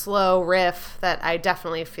 slow riff that I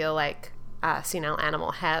definitely feel like Senile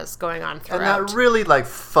Animal has going on throughout. And that really like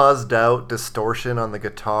fuzzed out distortion on the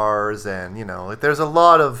guitars, and like there's a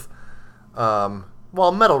lot of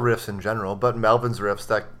metal riffs in general, but Melvins riffs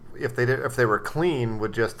that if they were clean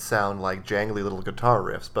would just sound like jangly little guitar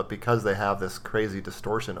riffs, but because they have this crazy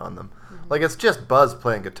distortion on them, like it's just Buzz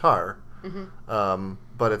playing guitar,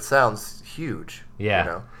 but it sounds huge.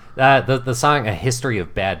 Yeah. The song "A History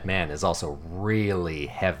of Bad Men" is also really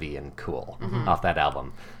heavy and cool off that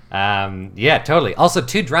album. Yeah, totally. Also,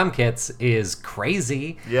 2 drum kits is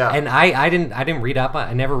crazy. Yeah. And I didn't read up.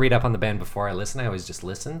 I never read up on the band before I listen. I always just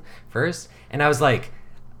listen first. And I was like,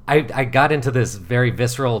 I got into this very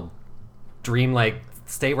visceral, dreamlike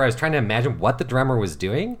state where I was trying to imagine what the drummer was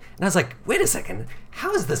doing. And I was like, wait a second,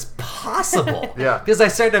 how is this possible? Because I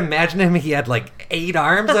started to imagine him, he had like 8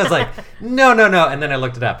 arms. I was like, no. And then I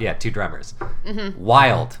looked it up. Yeah, 2 drummers.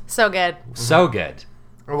 Wild. So good. So good.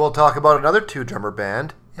 We'll talk about another 2-drummer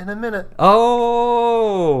band in a minute.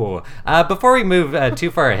 Before we move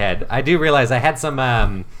too far ahead, I do realize I had some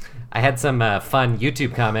fun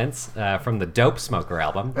YouTube comments from the Dope Smoker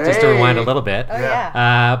album, just to rewind a little bit.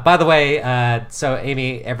 By the way, so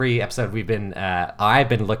Amy, every episode I've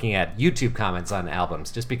been looking at YouTube comments on albums,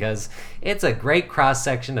 just because it's a great cross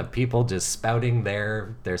section of people just spouting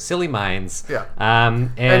their silly minds. Yeah.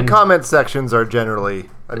 And comment sections are generally,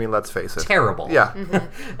 I mean, let's face it, terrible. Yeah.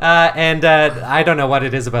 And I don't know what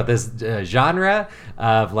it is about this genre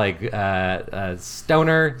of like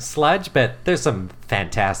stoner sludge, but there's some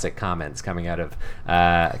fantastic comments coming out of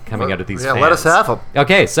these fans. Let us have them.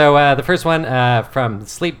 Okay, so the first one from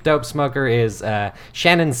Sleep Dope Smoker is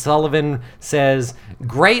Shannon Sullivan says,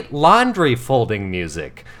 "Great laundry folding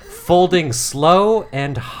music. Folding slow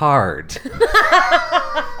and hard."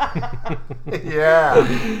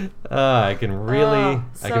 Yeah. I can really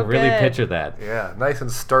picture that. Yeah, nice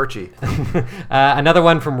and starchy. Another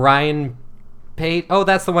one from Ryan Pate. Oh,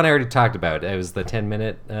 that's the one I already talked about. It was the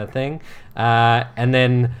 10-minute thing. And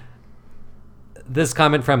then this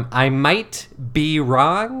comment from I Might Be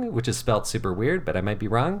Wrong, which is spelled super weird, but I might be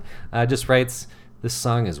wrong, just writes, "This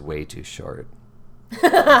song is way too short."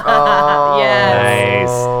 Yes.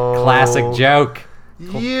 Nice. Classic joke.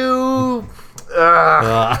 You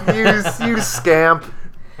scamp.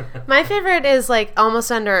 My favorite is like almost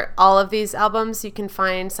under all of these albums you can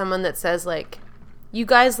find someone that says like you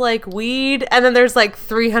guys like weed? And then there's like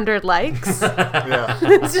 300 likes. Yeah.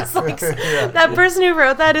 It's just like that person who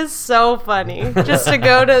wrote that is so funny. Just to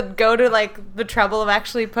go to like the trouble of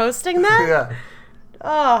actually posting that. Yeah.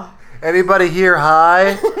 Oh. Anybody here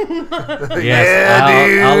high? Yes,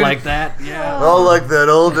 dude. I'll like that. Yeah. I'll like that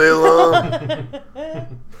all day long.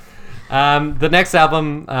 The next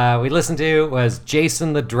album we listened to was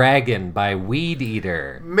Jason the Dragon by Weed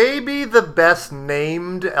Eater. Maybe the best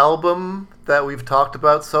named album that we've talked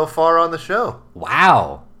about so far on the show.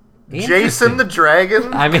 Wow. Jason the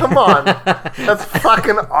Dragon? I mean- Come on. That's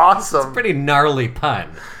fucking awesome. Pretty gnarly pun.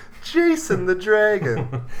 Jason the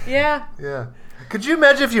Dragon. Yeah. Yeah. Could you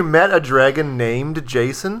imagine if you met a dragon named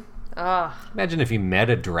Jason? Oh. Imagine if you met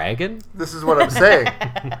a dragon. This is what I'm saying.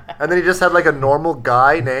 And then he just had like a normal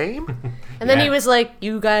guy name? And then Yeah. he was like,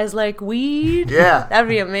 you guys like weed? Yeah. That'd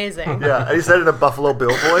be amazing. Yeah, and he said it in a Buffalo Bill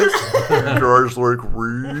voice. You guys like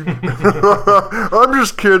weed? I'm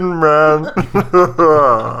just kidding, man.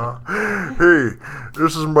 Hey,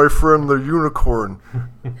 this is my friend the unicorn,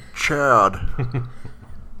 Chad.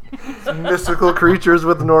 Mystical creatures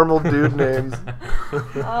with normal dude names.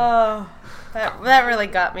 Oh. That really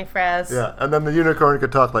got me, Fraz. Yeah, and then the unicorn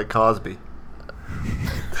could talk like Cosby.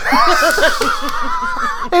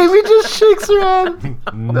 Amy just shakes her head.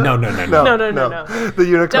 No. No. The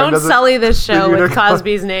unicorn Don't doesn't. sully this show the with unicorn-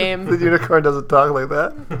 Cosby's name. The unicorn doesn't talk like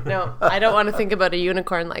that. No, I don't want to think about a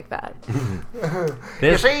unicorn like that. You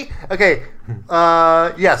This, see? Okay.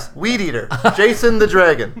 Yes, Weed Eater. Jason the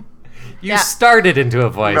Dragon. you Yeah. started into a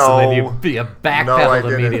voice No. and then you No, I backpedaled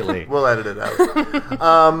didn't. immediately. We'll edit it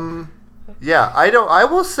out. Yeah, I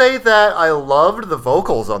will say that I loved the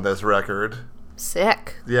vocals on this record.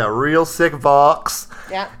 Sick. Yeah, real sick vox.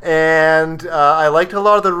 Yeah. And I liked a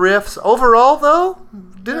lot of the riffs. Overall, though,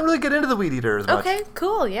 didn't really get into the Weed Eater as much. Okay,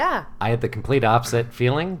 cool, yeah. I had the complete opposite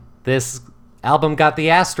feeling. This album got the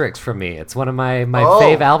asterisk from me. It's one of my Oh.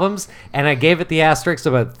 fave albums, and I gave it the asterisk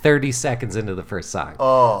about 30 seconds into the first song.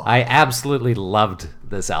 Oh. I absolutely loved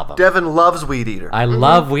this album. Devin loves Weed Eater. I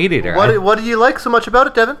love Weed Eater. What do you like so much about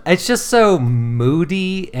it, Devin? It's just so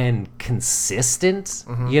moody and consistent.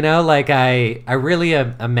 Mm-hmm. You know, like I really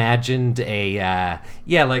imagined a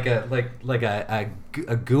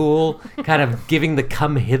a ghoul kind of giving the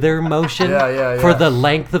come hither motion Yeah. for the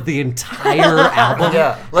length of the entire album.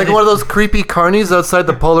 Yeah, like one of those creepy carnies outside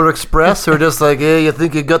the Polar Express who are just like, hey, you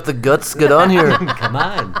think you got the guts? Get on here. Come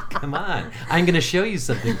on. I'm gonna show you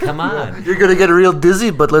something. Come on. You're going to get real dizzy,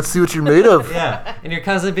 but let's see what you're made of. Yeah, and you're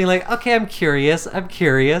constantly being like, okay, I'm curious.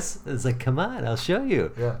 It's like, come on, I'll show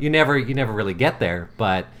you. Yeah. You never really get there,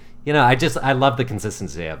 but you know, I love the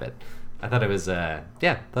consistency of it. I thought it was, thought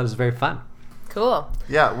it was very fun. Cool.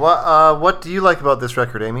 Yeah, what do you like about this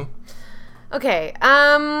record, Amy? Okay,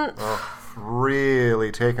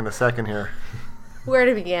 Really taking a second here. where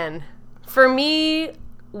to begin? For me,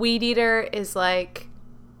 Weed Eater is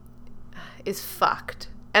fucked.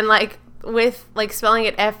 And with spelling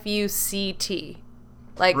it Fuct.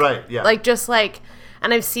 Right, yeah.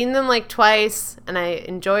 And I've seen them twice and I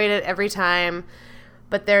enjoyed it every time,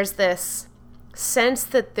 but there's this sense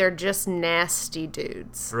that they're just nasty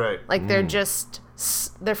dudes. Right. They're just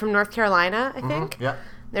they're from North Carolina, I think. Yeah.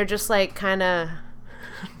 They're just kind of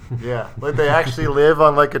Yeah. Like they actually live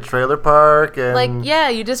on a trailer park and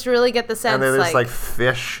you just really get the sense and they just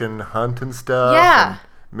fish and hunt and stuff. Yeah.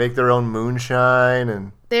 And make their own moonshine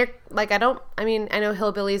and they're I know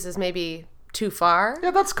hillbillies is maybe too far.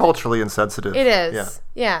 yeah, that's culturally insensitive. It is.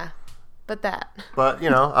 Yeah. But that. But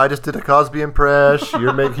I just did a Cosby impression.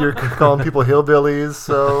 You're calling people hillbillies,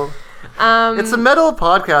 so it's a metal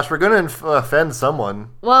podcast. We're going to offend someone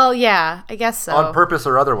Well, yeah, I guess so. on purpose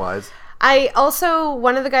or otherwise. I also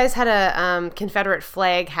one of the guys had a Confederate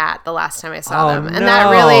flag hat the last time I saw Oh, them, and no.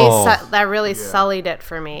 that really sullied it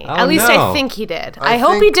for me. Oh, At least no. I think he did. I I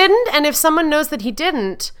hope he think- didn't, and if someone knows that he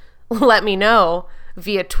didn't, let me know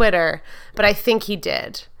via Twitter. But I think he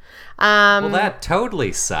did. Well, that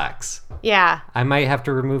totally sucks. Yeah. I might have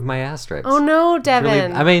to remove my asterisk. Oh no, Really-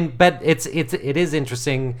 Devin. but it is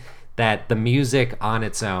interesting that the music on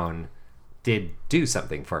its own did do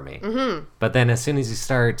something for me. Mm-hmm. But then as soon as you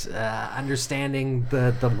start understanding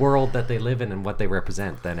the world that they live in and what they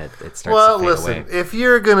represent, then it starts Well, to fade listen, away. if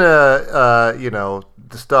you're gonna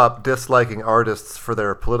stop disliking artists for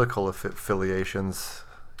their political affiliations,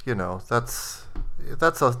 that's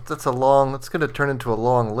going to turn into a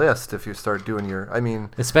long list if you start doing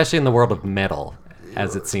Especially in the world of metal,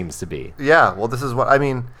 as it seems to be. yeah, well, this is what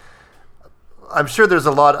I'm sure there's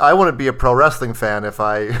a lot. I wouldn't be a pro wrestling fan if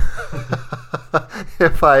I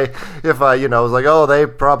was like, oh, they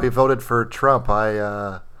probably voted for Trump.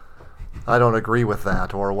 I don't agree with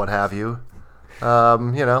that or what have you.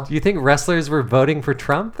 Do you think wrestlers were voting for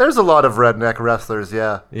Trump? There's a lot of redneck wrestlers,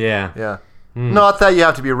 yeah. Yeah. Not that you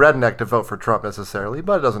have to be redneck to vote for Trump necessarily,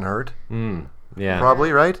 but it doesn't hurt. Yeah.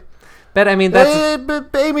 Probably, right? But I mean, that's...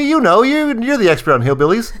 But Amy, you're the expert on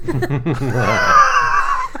hillbillies.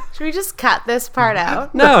 Should we just cut this part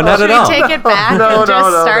out? No, not at all. Should we take it back and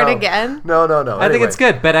just start again? No. I think it's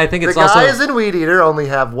good, but I think it's the also... The guys in Weed Eater only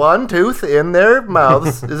have one tooth in their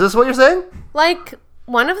mouths. Is this what you're saying? Like,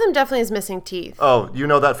 one of them definitely is missing teeth. Oh, you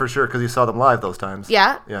know that for sure because you saw them live those times.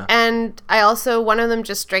 Yeah. And I also, one of them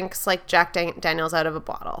just drinks, like, Jack Daniels out of a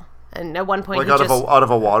bottle. And at one point, like out of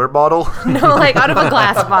a water bottle? No, like out of a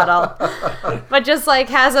glass bottle. But just like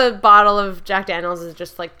has a bottle of Jack Daniels, is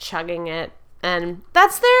just like chugging it, and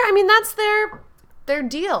that's their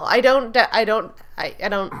deal. I don't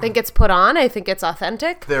think it's put on. I think it's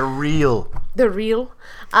authentic. They're real.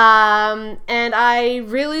 And I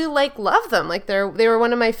really love them. Like they were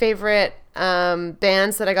one of my favorite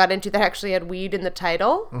bands that I got into that actually had weed in the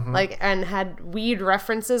title, and had weed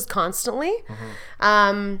references constantly.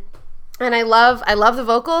 And I love the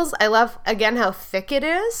vocals. I love, again, how thick it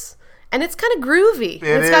is. And it's kind of groovy.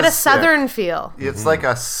 It's got a southern feel. It's like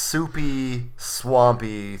a soupy,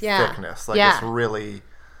 swampy thickness. Like it's really,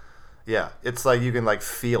 it's like you can like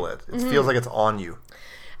feel it. It feels like it's on you.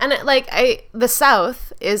 And the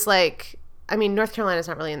South is like, I mean, North Carolina's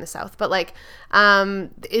not really in the South, but like,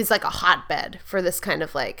 is like a hotbed for this kind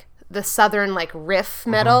of like, the southern like riff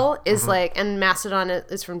metal is like, and Mastodon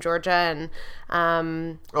is from Georgia, and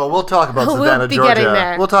we'll talk about Savannah,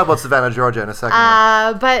 Georgia. We'll talk about Savannah, Georgia in a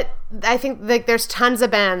second. But I think like there's tons of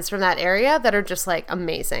bands from that area that are just like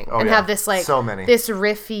amazing have this like so many. This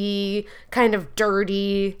riffy kind of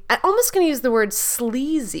dirty. I'm almost going to use the word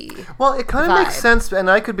sleazy. Well, it kind of makes sense, and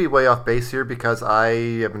I could be way off base here because I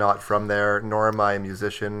am not from there, nor am I a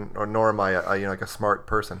musician, or nor am I like a smart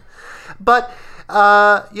person, but.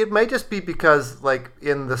 It may just be because, like,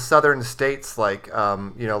 in the southern states, like,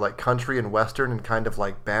 like country and western and kind of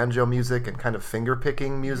like banjo music and kind of finger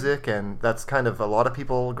picking music, and that's kind of a lot of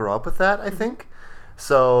people grow up with that, I think.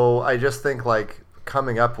 So I just think like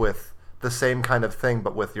coming up with the same kind of thing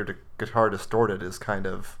but with your guitar distorted is kind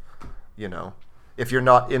of, if you're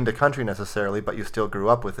not into country necessarily but you still grew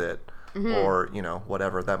up with it, or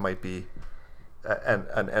whatever, that might be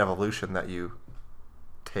an evolution that you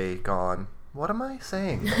take on. What am I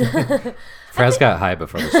saying? Fraz got high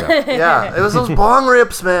before the show. Yeah, it was those bong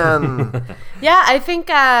rips, man. Yeah, I think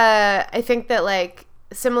that like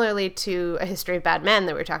similarly to A History of Bad Men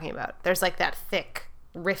that we were talking about, there's like that thick,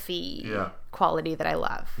 riffy quality that I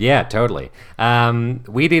love. Yeah, totally.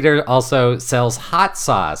 Weed Eater also sells hot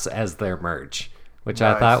sauce as their merch, which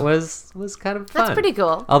I thought was kind of fun. That's pretty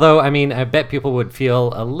cool. Although, I mean, I bet people would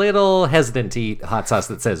feel a little hesitant to eat hot sauce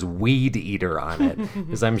that says Weed Eater on it,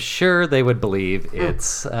 because I'm sure they would believe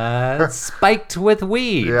it's spiked with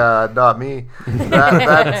weed. Yeah, not me.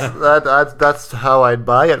 That's how I'd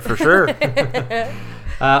buy it for sure.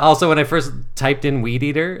 Also, when I first typed in Weed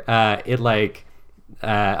Eater, it like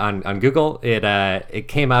on Google, it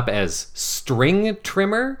came up as string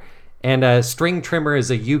trimmer. And a string trimmer is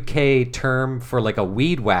a UK term for like a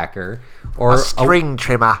weed whacker, or a string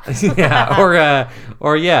trimmer. Yeah,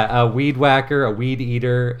 a weed whacker, a weed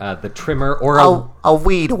eater, the trimmer, or a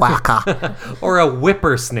weed whacker, or a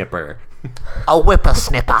whippersnipper. A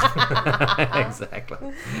whippersnipper. Exactly.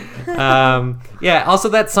 Also,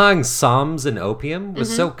 that song "Psalms and Opium"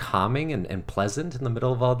 was so calming and pleasant in the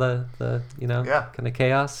middle of all the kind of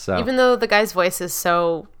chaos. So even though the guy's voice is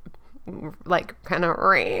so like kind of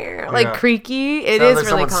like creaky, it sounds is like really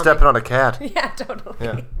someone calming. stepping on a cat. Yeah, totally.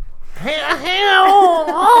 Yeah.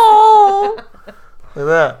 Look at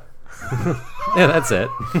that. Yeah, that's it.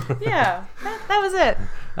 Yeah, that was it.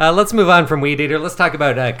 Let's move on from Weed Eater. Let's talk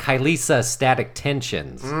about Kylisa Static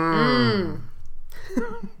Tensions. I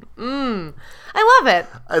love it.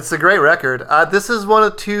 It's a great record. This is one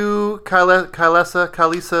of two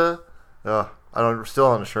Kylisa. I'm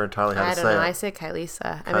still not sure entirely how to say it. I don't know. I say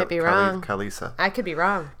Kylisa. I might be wrong. Kylisa. I could be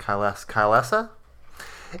wrong. Kylisa?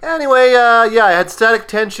 Anyway, I had Static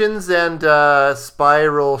Tensions and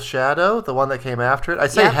Spiral Shadow, the one that came after it. I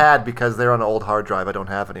say had because they're on an old hard drive I don't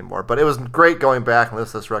have anymore. But it was great going back and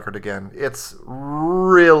listening to this record again. It's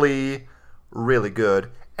really, really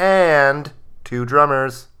good. And two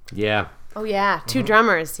drummers. Yeah. Oh, yeah. Two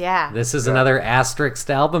drummers, yeah. This is another asterisked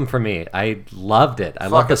album for me. I loved it. I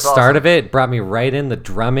loved the start of it. It brought me right in. The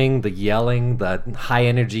drumming, the yelling, the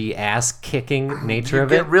high-energy, ass-kicking nature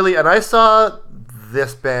of it. Really, and I saw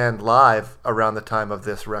this band live around the time of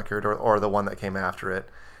this record, or the one that came after it.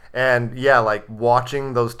 And, yeah, like,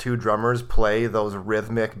 watching those two drummers play those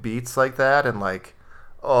rhythmic beats like that, and, like,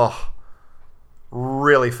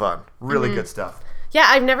 Really fun. Really good stuff. Yeah,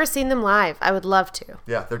 I've never seen them live. I would love to.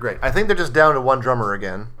 Yeah, they're great. I think they're just down to one drummer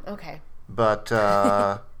again. Okay. But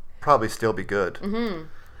probably still be good.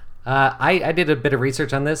 I did a bit of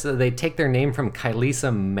research on this. They take their name from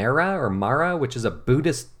Kailasa Mara, which is a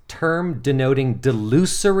Buddhist term denoting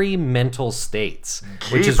delusory mental states,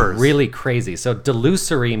 which is really crazy. So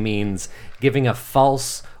delusory means giving a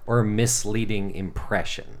false or misleading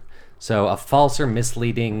impression. So a false or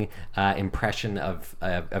misleading impression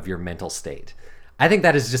of your mental state. I think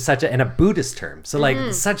that is just and a Buddhist term. So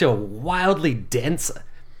like such a wildly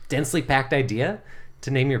densely packed idea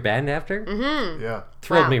to name your band after. Yeah.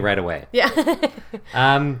 Thrilled me right away. Yeah.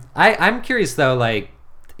 I'm curious though, like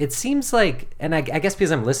it seems like, and I guess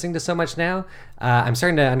because I'm listening to so much now, I'm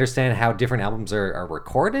starting to understand how different albums are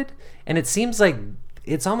recorded. And it seems like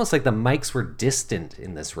it's almost like the mics were distant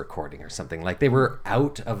in this recording or something. Like they were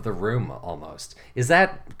out of the room almost. Is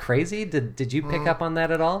that crazy? Did you pick up on that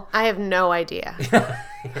at all? I have no idea.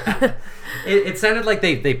 It sounded like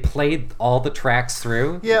they played all the tracks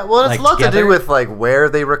through. Yeah, well, it's like, a lot together. to do with like where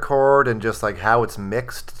they record and just like how it's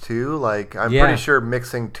mixed too. Like I'm pretty sure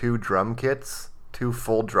mixing two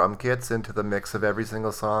full drum kits into the mix of every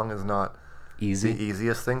single song is not the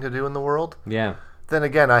easiest thing to do in the world. Yeah. Then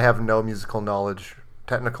again, I have no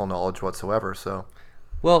technical knowledge whatsoever, so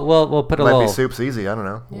we'll put a might little be soup's easy. I don't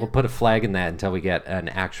know. We'll put a flag in that until we get an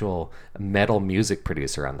actual metal music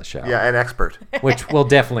producer on the show. Yeah, an expert. Which we'll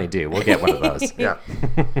definitely do. We'll get one of those. Yeah,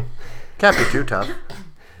 can't be too tough.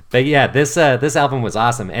 But yeah, this album was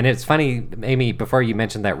awesome, and it's funny, Amy. Before you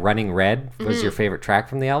mentioned that "Running Red" was your favorite track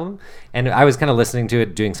from the album, and I was kind of listening to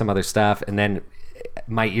it, doing some other stuff, and then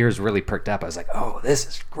my ears really perked up. I was like, "Oh, this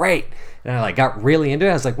is great!" And I like got really into it.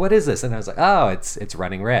 I was like, "What is this?" And I was like, "Oh, it's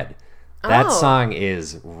Running Red." That song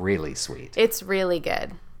is really sweet. It's really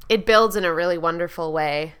good. It builds in a really wonderful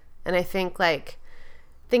way, and I think like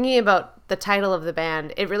thinking about the title of the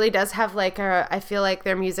band, it really does have like I feel like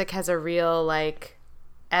their music has a real like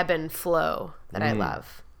ebb and flow that I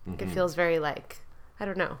love. It feels very like, I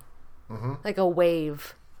don't know, like a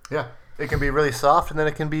wave. Yeah, it can be really soft and then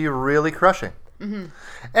it can be really crushing. And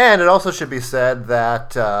it also should be said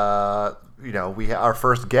that our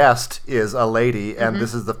first guest is a lady, and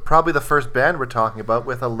this is probably the first band we're talking about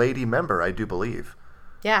with a lady member, I do believe.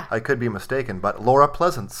 Yeah. I could be mistaken, but Laura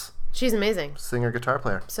Pleasance. She's amazing. Singer, guitar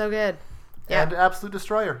player. So good. Yeah. And Absolute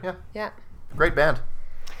Destroyer, yeah. Yeah. Great band.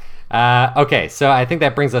 Okay, so I think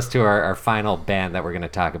that brings us to our final band that we're going to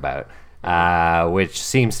talk about, which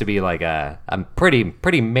seems to be like a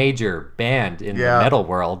pretty major band in the metal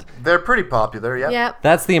world. They're pretty popular, yeah. Yep.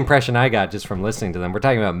 That's the impression I got just from listening to them. We're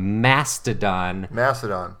talking about Mastodon.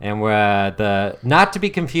 And we're not to be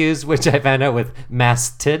confused, which I found out with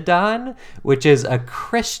Mastodon, which is a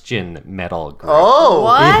Christian metal group. Oh!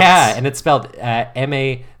 What? Yeah, and it's spelled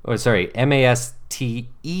Mastedon.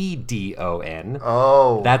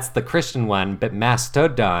 Oh. That's the Christian one, but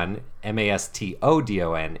Mastodon,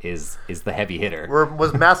 Mastodon, is the heavy hitter.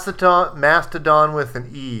 Was Mastodon with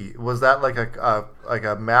an E? Was that like a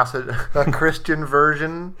Christian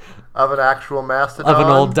version of an actual mastodon? Of an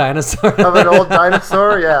old dinosaur? Of an old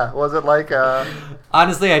dinosaur, yeah. Was it like a...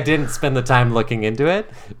 Honestly, I didn't spend the time looking into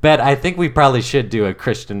it, but I think we probably should do a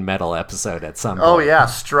Christian metal episode at some point. Oh, yeah.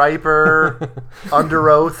 Striper, Under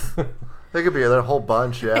Oath. There could be a whole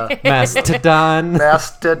bunch, yeah. Mastodon.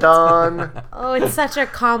 Oh, it's such a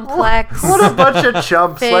complex. What a bunch of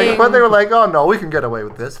chumps. Thing. Like, when they were like, oh, no, we can get away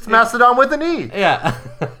with this. It's Mastodon with an E. Yeah.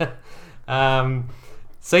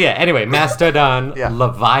 So yeah, anyway, Mastodon, Yeah.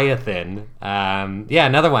 Leviathan.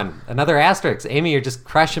 Another asterisk. Amy, you're just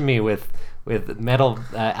crushing me with metal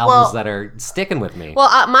albums that are sticking with me.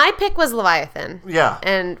 Well, my pick was Leviathan. Yeah.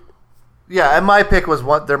 And my pick was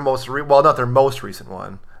not their most recent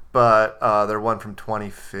one, but their one from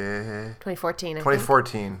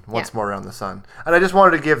 2014, Once More Around the Sun. And I just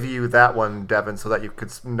wanted to give you that one, Devin, so that you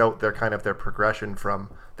could note their progression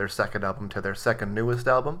from their second album to their second newest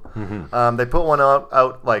album. They put one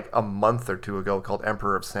out like a month or two ago called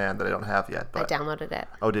Emperor of Sand that I don't have yet. But I downloaded it.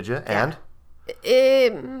 Oh, did you? Yeah.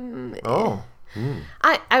 And?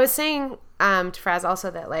 I was saying to Fraz also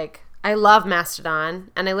that like I love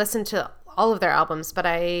Mastodon and I listen to all of their albums, but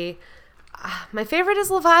my favorite is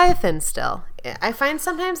Leviathan still. I find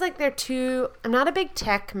sometimes like I'm not a big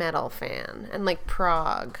tech metal fan and like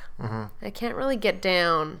prog. I can't really get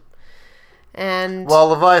down. And well,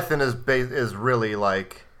 Leviathan is really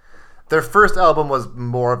like, their first album was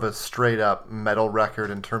more of a straight up metal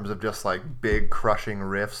record in terms of just like big crushing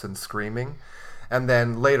riffs and screaming. And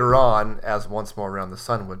then later on, as Once More Around the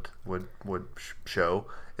Sun would show,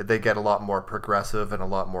 they get a lot more progressive and a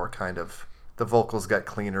lot more kind of the vocals get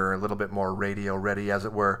cleaner, a little bit more radio ready, as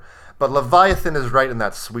it were. But Leviathan is right in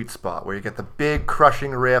that sweet spot where you get the big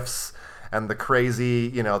crushing riffs and the crazy,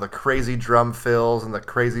 the crazy drum fills and the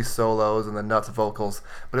crazy solos and the nuts vocals.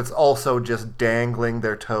 But it's also just dangling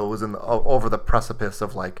their toes over the precipice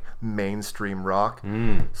of like mainstream rock.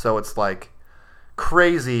 So it's like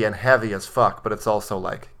crazy and heavy as fuck, but it's also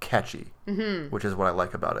like catchy, which is what I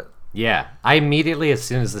like about it. Yeah, I immediately, as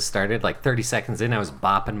soon as this started, like 30 seconds in, I was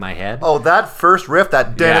bopping my head. Oh, that first riff,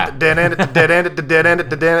 that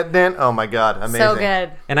oh my god, amazing. So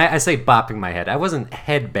good. And I say bopping my head. I wasn't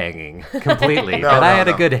head banging completely, but I had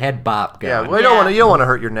a good head bop going. Yeah, well, you don't want to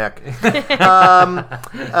hurt your neck.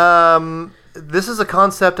 This is a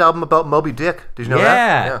concept album about Moby Dick. Did you know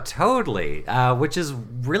that? Yeah, totally. Which is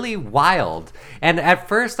really wild. And at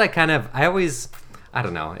first, I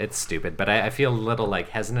don't know, it's stupid, but I feel a little like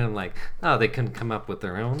hesitant. I'm like, oh, they couldn't come up with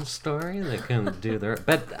their own story. They couldn't do their...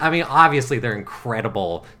 But, I mean, obviously they're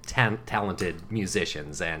incredible, talented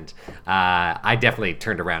musicians, and I definitely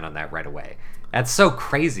turned around on that right away. That's so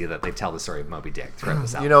crazy that they tell the story of Moby Dick throughout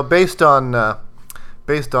this album. Based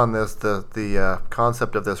on this, the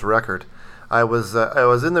concept of this record, I was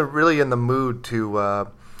really in the mood to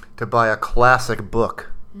buy a classic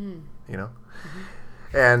book,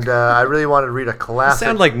 And I really wanted to read a classic. You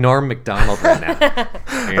sound like Norm Macdonald right now.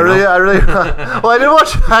 I really. Well, I did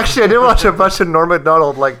watch a bunch of Norm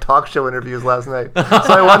Macdonald like talk show interviews last night.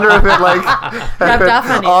 So I wonder if it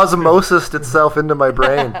osmosised itself into my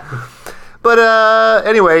brain. But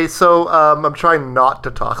anyway, so I'm trying not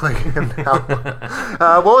to talk like him now.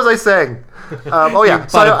 What was I saying?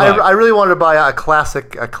 So I really wanted to buy a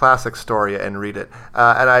classic story and read it.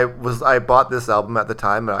 And I bought this album at the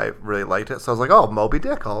time, and I really liked it. So I was like, oh, Moby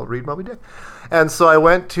Dick, I'll read Moby Dick. And so I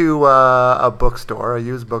went to a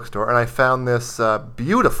used bookstore, and I found this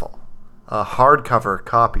beautiful hardcover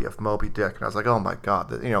copy of Moby Dick. And I was like, oh my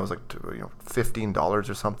God, it was like $15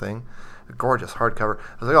 or something. A gorgeous hardcover. I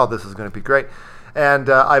was like, oh, this is going to be great. And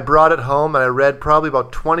I brought it home, and I read probably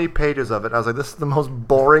about 20 pages of it. And I was like, this is the most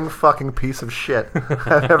boring fucking piece of shit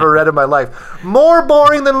I've ever read in my life. More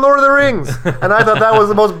boring than Lord of the Rings. And I thought that was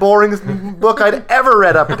the most boring book I'd ever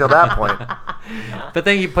read up until that point. But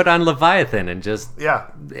then you put on Leviathan and just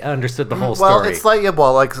understood the whole story. Well, it's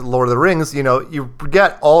like Lord of the Rings, you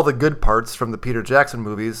get all the good parts from the Peter Jackson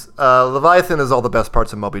movies. Leviathan is all the best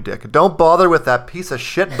parts of Moby Dick. Don't bother with that piece of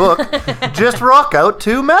shit book. Just rock out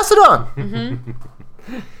to Macedon. Mm-hmm.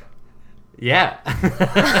 Yeah.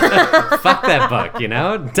 Fuck that book,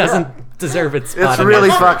 Doesn't deserve its spot. It's really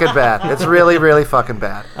fucking bad. It's really, really fucking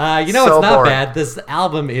bad. So it's not boring. Bad. This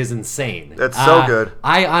album is insane. It's so good.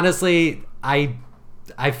 I honestly, I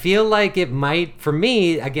feel like it might, for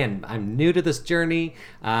me, again, I'm new to this journey,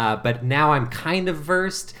 but now I'm kind of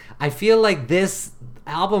versed. I feel like this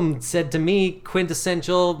album said to me,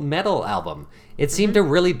 quintessential metal album. It seemed to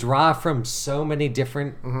really draw from so many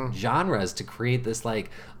different genres to create this like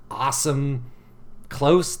awesome,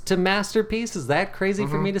 close to masterpiece. Is that crazy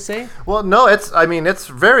for me to say? Well, no, it's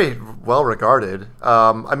very well regarded.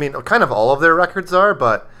 Kind of all of their records are,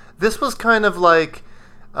 but this was kind of like,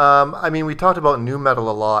 we talked about nu metal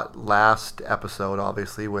a lot last episode,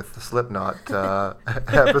 obviously, with the Slipknot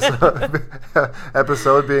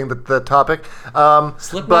episode being the topic.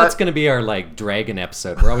 Slipknot's going to be our like dragon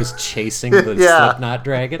episode. We're always chasing the Slipknot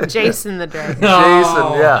dragon. Jason the dragon.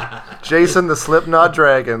 Jason the Slipknot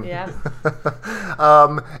dragon. Yeah.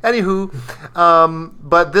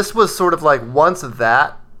 But this was sort of like once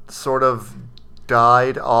that sort of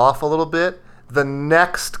died off a little bit, the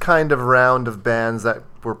next kind of round of bands that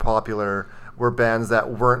were popular were bands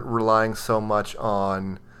that weren't relying so much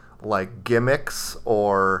on like gimmicks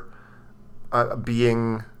or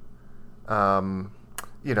being I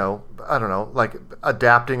don't know, like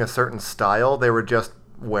adapting a certain style. They were just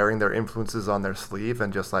wearing their influences on their sleeve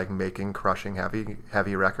and just like making crushing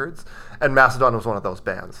heavy records. And Macedon was one of those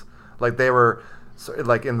bands. Like they were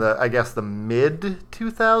like in the mid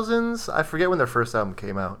 2000s. I forget when their first album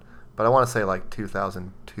came out, but I want to say like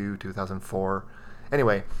 2002, 2004.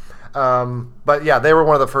 Anyway, but yeah, they were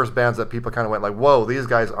one of the first bands that people kind of went like, whoa, these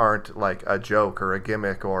guys aren't like a joke or a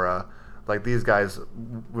gimmick or like these guys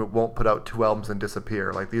won't put out 2 albums and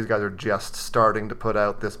disappear. Like these guys are just starting to put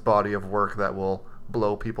out this body of work that will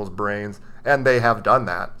blow people's brains. And they have done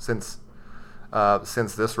that since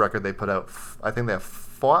this record. They put out, I think they have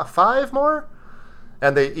 5 more,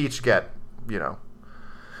 and they each get,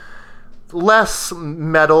 less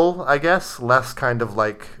metal, I guess, less kind of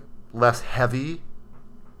like less heavy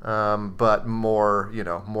but more,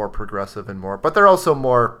 more progressive and more. But they're also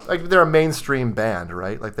more like they're a mainstream band,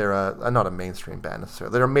 right? Like they're not a mainstream band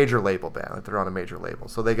necessarily. They're a major label band. Like they're on a major label,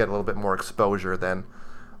 so they get a little bit more exposure than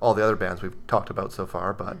all the other bands we've talked about so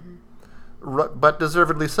far. But but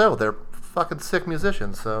deservedly so. They're fucking sick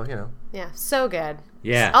musicians, so Yeah, so good.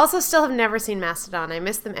 Yeah. Also, still have never seen Mastodon. I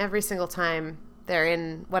miss them every single time they're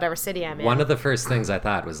in whatever city I'm in. One of the first things I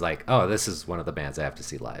thought was like, oh, this is one of the bands I have to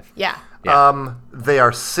see live. Yeah. They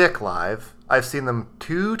are sick live. I've seen them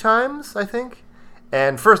 2 times, I think.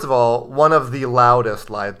 And first of all, one of the loudest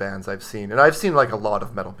live bands I've seen. And I've seen like a lot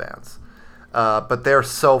of metal bands. But they're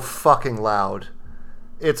so fucking loud.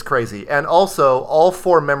 It's crazy. And also, all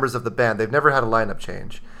 4 members of the band, they've never had a lineup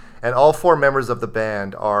change. And all 4 members of the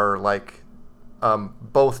band are like,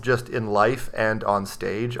 both just in life and on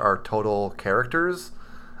stage, are total characters.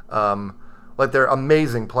 Like they're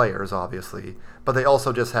amazing players, obviously, but they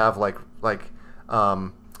also just have like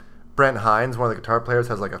Brent Hines, one of the guitar players,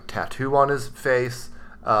 has like a tattoo on his face.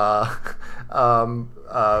 Bill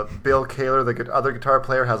Kaler, the other guitar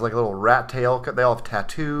player, has like a little rat tail. They all have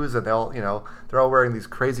tattoos, and they all, they're all wearing these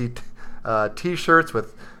crazy t-shirts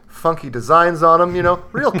with funky designs on them,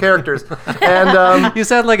 real characters. And you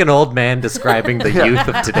sound like an old man describing the youth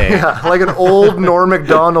of today. Yeah, like an old Norm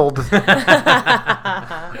Macdonald.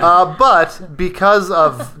 But because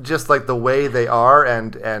of just like the way they are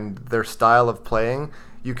and their style of playing,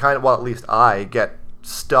 you kind of, well, at least I get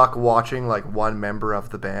stuck watching like one member of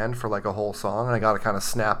the band for like a whole song, and I got to kind of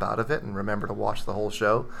snap out of it and remember to watch the whole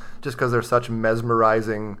show, just because they're such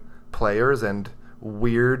mesmerizing players and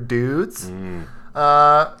weird dudes.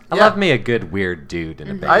 I love me a good weird dude in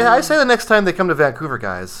a band. I say the next time they come to Vancouver,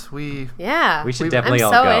 guys, we should definitely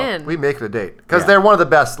all so go. In. We make it a date, because they're one of the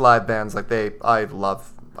best live bands. Like I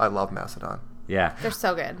love Mastodon. Yeah, they're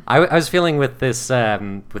so good. I was feeling with this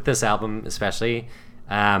album especially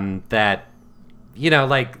that,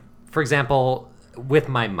 like, for example, with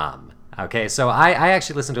my mom. Okay, so I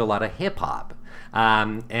actually listen to a lot of hip hop.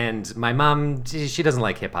 And my mom, she doesn't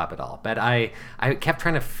like hip hop at all, but I kept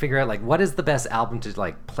trying to figure out like what is the best album to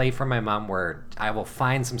like play for my mom where I will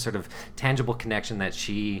find some sort of tangible connection that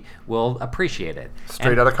she will appreciate it.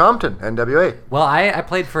 Straight Outta Compton, NWA. Well, I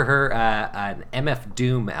played for her an MF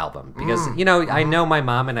Doom album because I know my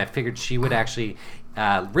mom, and I figured she would actually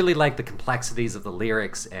really like the complexities of the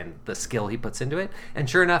lyrics and the skill he puts into it. And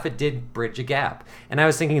sure enough, it did bridge a gap. And I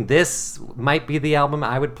was thinking this might be the album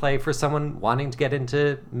I would play for someone wanting to get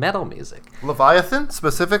into metal music. Leviathan,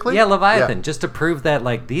 specifically? Yeah, Leviathan. Just to prove that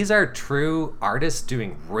like these are true artists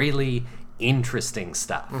doing really interesting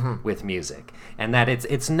stuff with music. And that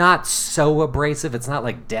it's not so abrasive. It's not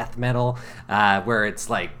like death metal where it's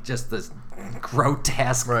like just this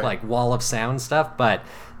grotesque like wall of sound stuff. But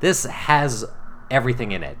this has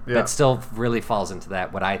everything in it, but still really falls into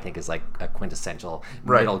that what I think is like a quintessential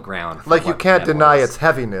middle ground. Like you can't deny its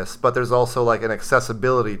heaviness, but there's also like an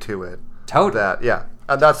accessibility to it. Totally.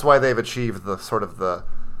 And that's why they've achieved the sort of the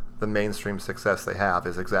mainstream success they have,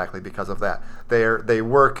 is exactly because of that. They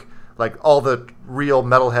work like all the real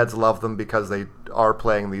metalheads love them because they are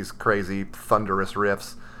playing these crazy thunderous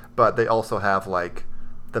riffs, but they also have like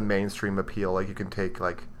the mainstream appeal. Like you can take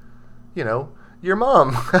like, your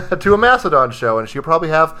mom to a Mastodon show, and she'll probably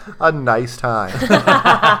have a nice time.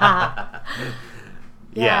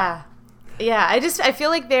 Yeah. I feel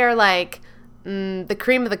like they're like the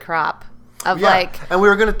cream of the crop of like. And we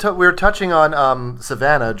were touching on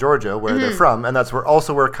Savannah, Georgia, where they're from, and that's where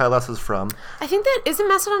Kyless is from. I think that isn't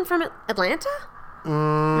Mastodon from Atlanta.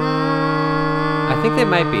 I think they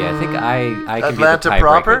might be. I think I can Atlanta be the tiebreaker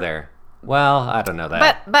proper? There. Well, I don't know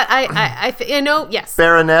that. But I know, yes.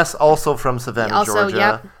 Baroness, also from Savannah, Georgia.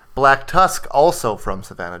 Yep. Black Tusk, also from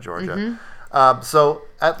Savannah, Georgia. So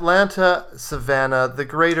Atlanta, Savannah, the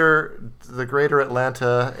greater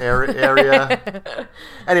Atlanta area.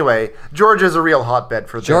 Anyway, Georgia's a real hotbed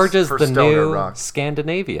for this. Georgia's for the stoner new rock.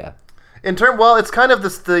 Scandinavia. It's kind of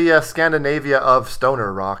the Scandinavia of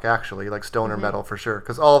stoner rock, actually, like stoner metal for sure,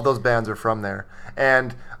 because all of those bands are from there.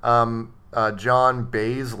 And John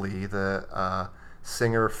Baisley, the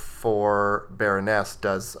singer for Baroness,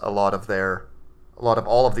 does a lot of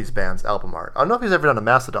all of these bands' album art. I don't know if he's ever done a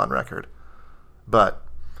Mastodon record, but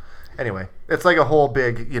anyway, it's like a whole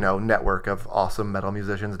big, network of awesome metal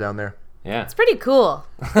musicians down there. Yeah. It's pretty cool.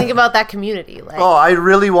 Think about that community. Like, I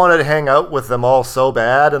really wanted to hang out with them all so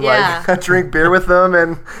bad and like drink beer with them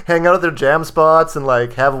and hang out at their jam spots and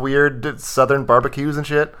like have weird southern barbecues and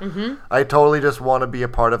shit. I totally just want to be a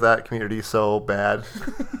part of that community so bad.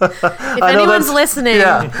 If anyone's listening,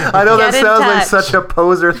 I know that sounds like such a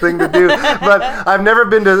poser thing to do, but I've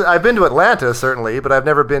been to Atlanta certainly, but I've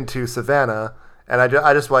never been to Savannah. and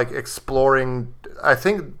I just like exploring. I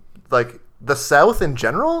think like the South in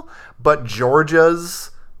general, but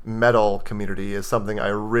Georgia's metal community is something I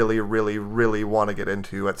really, really, really want to get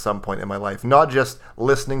into at some point in my life. Not just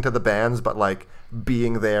listening to the bands, but like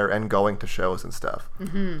being there and going to shows and stuff.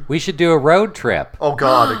 We should do a road trip. Oh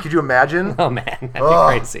God, could you imagine? Oh man, that'd be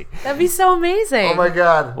crazy. That'd be so amazing. Oh my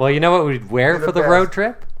God. Well, you know what we'd wear for the best. road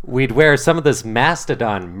trip? We'd wear some of this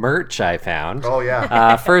Mastodon merch I found. Oh,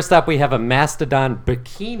 yeah. First up, we have a Mastodon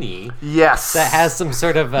bikini Yes. that has some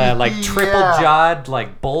sort of like triple-jawed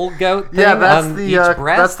like bull goat thing Yeah, that's on the each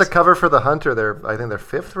breast. that's the cover for the Hunter. I think their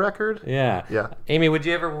 5th record. Yeah. Yeah. Amy, would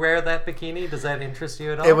you ever wear that bikini? Does that interest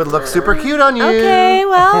you at all? It would look super cute on you. Okay,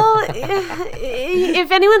 well,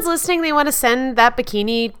 if anyone's listening, they want to send that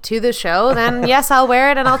bikini to the show, then yes, I'll wear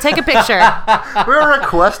it and I'll take a picture. We're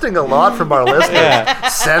requesting a lot from our listeners. Yeah.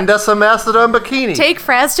 Send us a Mastodon bikini. Take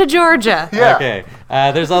Fraz to Georgia. Yeah. Okay.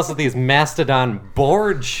 There's also these Mastodon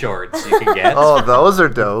board shorts you can get. Oh, those are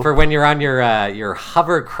dope. For when you're on your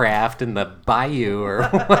hovercraft in the bayou, or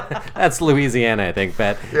that's Louisiana, I think.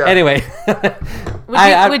 But anyway,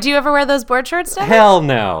 Would you ever wear those board shorts, Devin? hell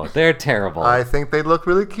no, they're terrible. I think they look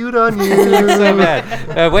really cute on you. So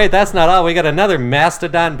bad. Wait, that's not all. We got another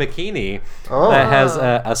Mastodon bikini that has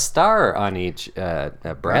a star on each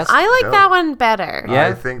breast. I like that one better. Yeah.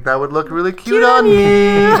 I think that would look really cute on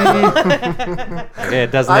me. Okay,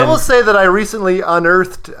 it doesn't. I will say that I recently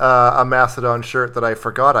unearthed a Mastodon shirt that I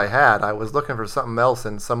forgot I had. I was looking for something else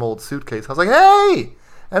in some old suitcase. I was like, hey!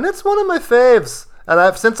 And it's one of my faves.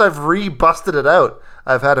 And since I've re-busted it out,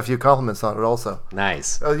 I've had a few compliments on it also.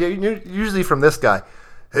 Nice. Usually from this guy.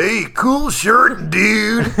 Hey, cool shirt,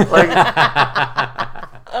 dude. Like,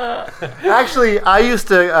 actually, I used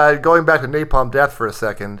to, going back to Napalm Death for a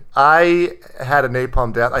second, I had a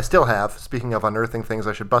Napalm Death. I still have. Speaking of unearthing things,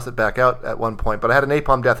 I should bust it back out at one point. But I had a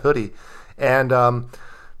Napalm Death hoodie. And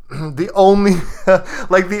the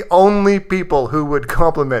only people who would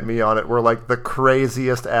compliment me on it were like the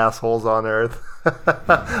craziest assholes on earth.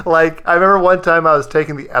 Like, I remember one time I was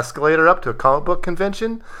taking the escalator up to a comic book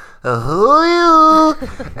convention. And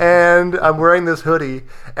I'm wearing this hoodie,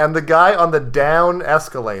 and the guy on the down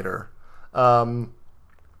escalator,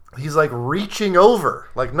 he's like reaching over,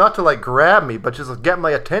 like not to like grab me, but just get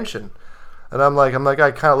my attention. And I'm like,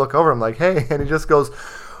 I kind of look over, I'm like, hey, and he just goes,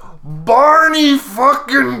 Barney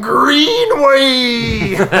fucking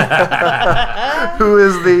Greenway, who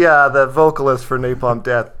is the vocalist for Napalm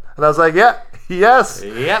Death. And I was like, yeah. Yes.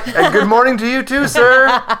 Yep. And good morning to you too, sir.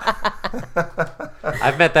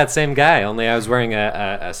 I've met that same guy, only I was wearing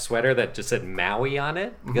a sweater that just said Maui on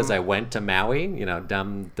it because I went to Maui,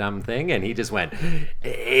 dumb thing, and he just went,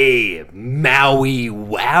 hey, Maui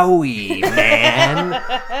wowie, man.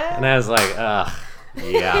 And I was like, ugh.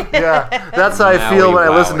 Yeah. Yeah, that's how I feel when I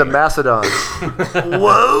listen to Mastodon.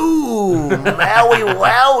 Whoa, Maui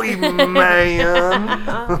wowie, man.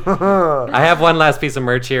 I have one last piece of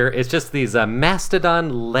merch here. It's just these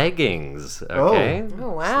Mastodon leggings. Okay.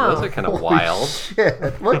 Oh, wow. So those are kind of wild.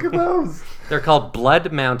 Shit, look at those. They're called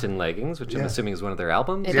Blood Mountain leggings, which I'm assuming is one of their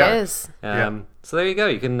albums. It is. So there you go.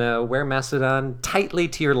 You can wear Mastodon tightly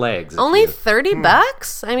to your legs. Only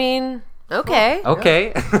 $30? I mean, okay.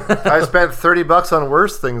 Okay. I spent $30 on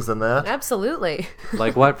worse things than that. Absolutely.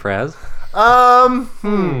 Like what, Fraz?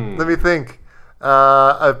 Let me think.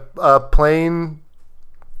 A plane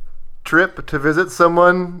trip to visit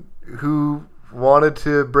someone who wanted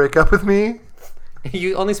to break up with me.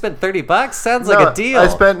 You only spent $30? Sounds like a deal. I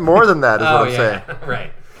spent more than that, is what I'm saying.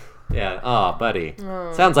 Right. Yeah. Oh, buddy.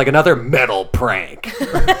 Sounds like another metal prank.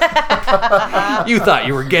 You thought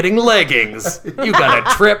you were getting leggings. You got a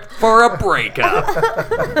trip for a breakup.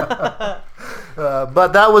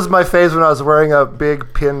 But that was my phase when I was wearing a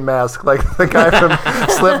big pin mask like the guy from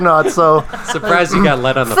Slipknot. So Surprised you got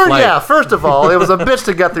let on the flight. Yeah, first of all, it was a bitch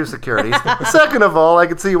to get through security. Second of all, I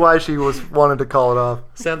could see why she was wanting to call it off.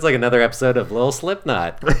 Sounds like another episode of Little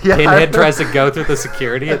Slipknot. Yeah. Pinhead tries to go through the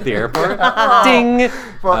security at the airport. Ding!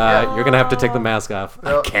 You're going to have to take the mask off.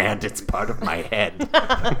 I can't. It's part of my head.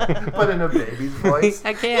 But in a baby's voice.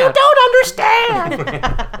 I can't. Don't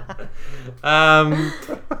understand!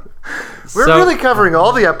 We're really covering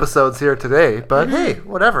all the episodes here today, but hey,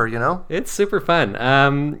 whatever, It's super fun.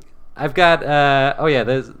 I've got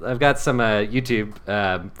I've got some YouTube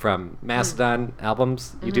from Mastodon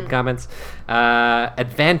albums, YouTube comments.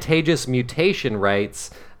 Advantageous Mutation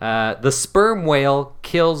writes, the sperm whale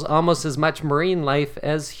kills almost as much marine life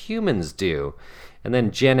as humans do. And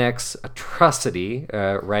then Gen X Atrocity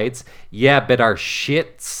writes, yeah, but our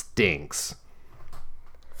shit stinks.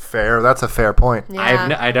 Fair. That's a fair point.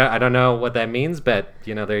 Yeah. I don't know what that means, but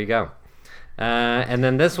there you go. And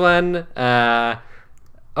then this one,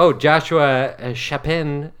 Joshua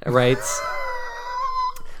Chapin writes,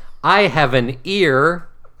 I have an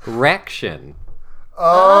erection.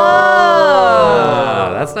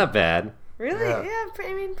 Oh, That's not bad. Really? Yeah,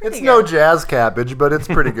 pretty it's good. no jazz cabbage, but it's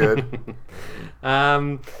pretty good.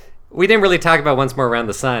 We didn't really talk about Once More Around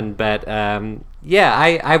the Sun, but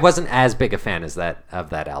I wasn't as big a fan as of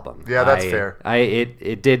that album. Yeah, that's fair.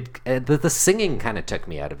 The singing kind of took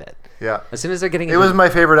me out of it. Yeah. As soon as they're getting It was my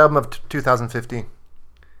favorite album of 2015.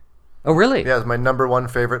 Oh, really? Yeah, it was my number one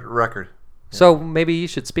favorite record. So maybe you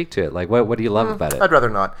should speak to it. Like, what do you love about it? I'd rather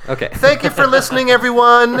not. Okay. Thank you for listening,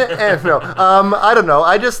 everyone. And I don't know.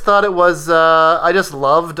 I just thought it was. I just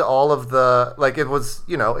loved all of the. Like it was.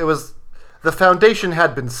 It was. The foundation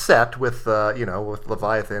had been set with. With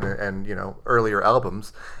Leviathan and earlier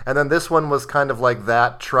albums, and then this one was kind of like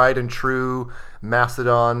that tried and true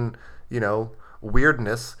Mastodon.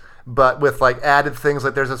 Weirdness. But with like added things,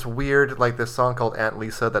 like there's this weird, like this song called Aunt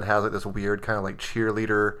Lisa that has like this weird kind of like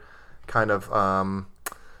cheerleader kind of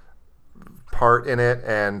part in it,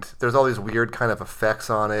 and there's all these weird kind of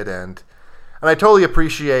effects on it, and I totally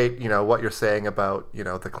appreciate what you're saying about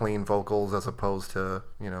the clean vocals as opposed to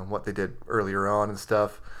what they did earlier on and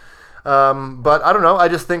stuff. But I don't know. I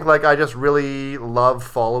just think like I just really love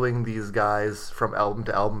following these guys from album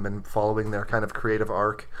to album and following their kind of creative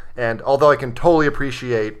arc. And although I can totally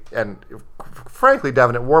appreciate, and frankly,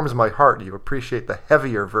 Devin, it warms my heart, you appreciate the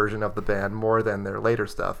heavier version of the band more than their later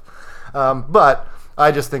stuff. But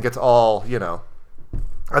I just think it's all, I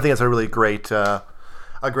think it's a really great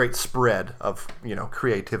spread of,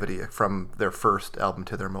 creativity from their first album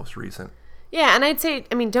to their most recent. Yeah, and I'd say,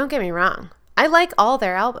 don't get me wrong. I like all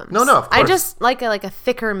their albums. No, of course. I just like a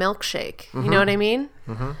thicker milkshake. Mm-hmm. You know what I mean?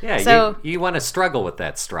 Mm-hmm. Yeah, so, you want to struggle with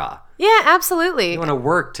that straw. Yeah, absolutely. You want to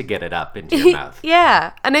work to get it up into your mouth.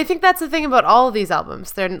 Yeah, and I think that's the thing about all of these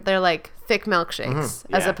albums. They're like thick milkshakes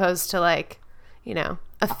as opposed to like,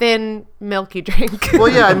 a thin, milky drink. Well,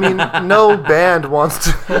 yeah, no band wants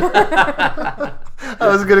to... I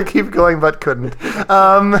was going to keep going, but couldn't.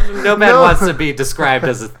 No band wants to be described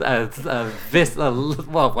as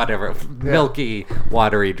milky,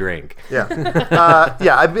 watery drink. Yeah.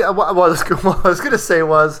 What I was going to say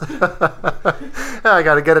was... I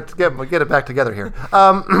got to get it back together here. What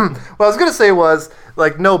I was going to say was,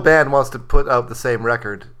 like, no band wants to put out the same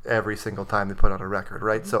record every single time they put out a record,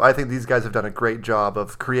 right? So I think these guys have done a great job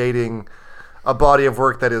of creating a body of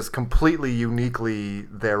work that is completely uniquely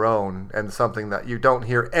their own, and something that you don't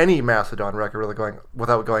hear any Mastodon record really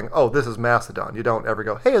without going, oh, this is Mastodon. You don't ever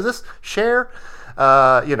go, hey, is this Cher?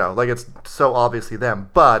 Like it's so obviously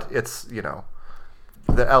them, but it's, the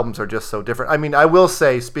albums are just so different. I will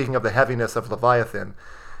say, speaking of the heaviness of Leviathan,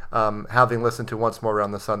 having listened to Once More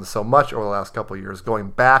Around the Sun so much over the last couple of years,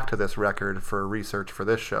 going back to this record for research for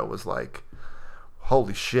this show was like,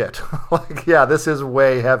 holy shit. Like, yeah, this is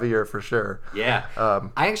way heavier for sure. Yeah.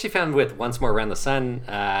 I actually found with Once More Around the Sun,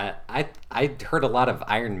 I heard a lot of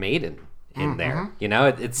Iron Maiden in there.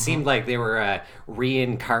 It seemed like they were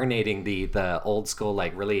reincarnating the old school,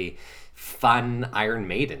 like really fun Iron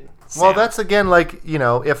Maiden sound. Well, that's again like,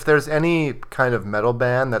 if there's any kind of metal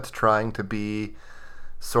band that's trying to be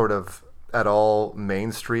sort of at all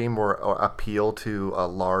mainstream or appeal to a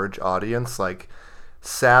large audience, like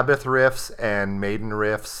Sabbath riffs and Maiden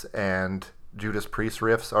riffs and Judas Priest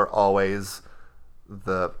riffs are always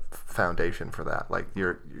the foundation for that. Like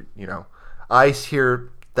I hear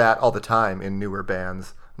that all the time in newer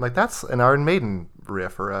bands. I'm like, that's an Iron Maiden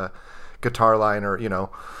riff or a guitar line, or even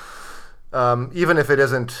if it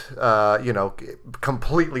isn't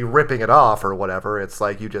completely ripping it off or whatever. It's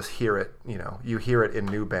like you just hear it. You hear it in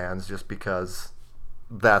new bands just because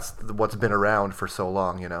that's what's been around for so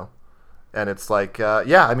long. And it's like,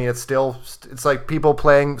 it's like people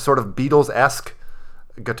playing sort of Beatles-esque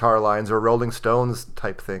guitar lines or Rolling Stones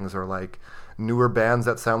type things, or like newer bands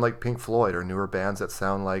that sound like Pink Floyd, or newer bands that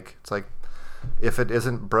sound like, it's like, if it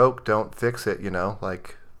isn't broke, don't fix it,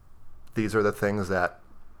 like these are the things that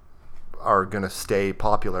are going to stay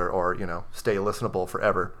popular or, stay listenable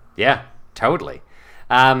forever. Yeah, totally.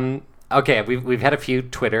 Okay, we've had a few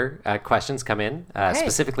Twitter questions come in,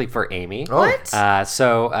 specifically for Amy. Oh. What?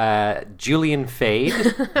 So Julian Fade.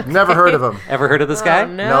 Never heard of him. Ever heard of this guy?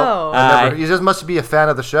 No. Never. He just must be a fan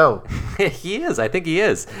of the show. He is. I think he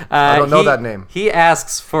is. I don't know that name. He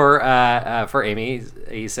asks for Amy.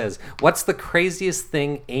 He says, what's the craziest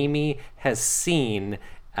thing Amy has seen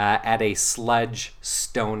at a Sludge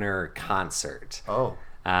stoner concert? Oh.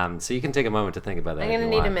 So you can take a moment to think about that. I'm going to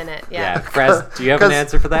need a minute. Yeah. Fres, do you have an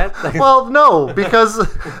answer for that? Well, no, because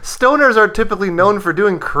stoners are typically known for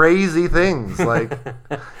doing crazy things. Like,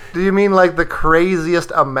 do you mean like the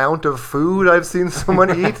craziest amount of food I've seen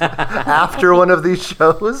someone eat after one of these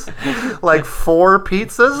shows? Like 4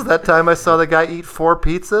 pizzas? That time I saw the guy eat 4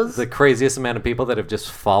 pizzas? The craziest amount of people that have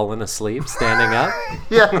just fallen asleep standing up?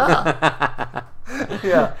 Yeah.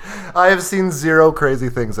 Yeah. I have seen 0 crazy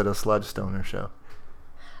things at a Sludge Stoner show.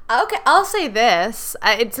 Okay, I'll say this.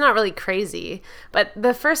 It's not really crazy, but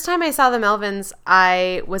the first time I saw the Melvins,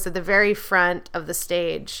 I was at the very front of the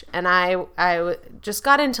stage, and I just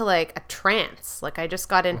got into like a trance. Like I just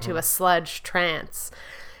got into a sludge trance.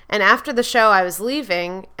 And after the show, I was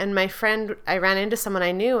leaving, and my friend, I ran into someone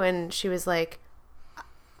I knew, and she was like,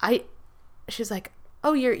 "Oh,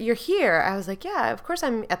 you're here." I was like, "Yeah, of course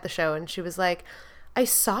I'm at the show." And she was like, "I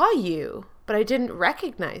saw you, but I didn't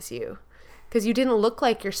recognize you. Because you didn't look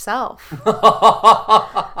like yourself."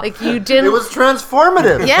 Like you didn't. It was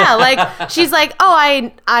transformative. Yeah, like she's like, "Oh,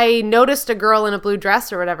 I noticed a girl in a blue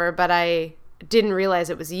dress or whatever, but I didn't realize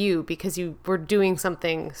it was you because you were doing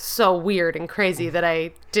something so weird and crazy that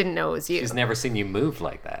I didn't know it was you." She's never seen you move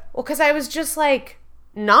like that. Well, because I was just like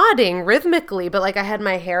nodding rhythmically, but like I had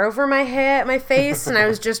my hair over my face, and I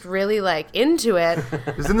was just really like into it.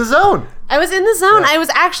 It was in the zone. I was in the zone. Yeah. I was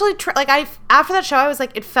actually after that show, I was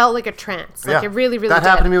like, it felt like a trance. Like it really, really that did.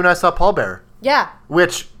 happened to me when I saw Paul Bear. Yeah.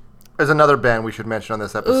 Which is another band we should mention on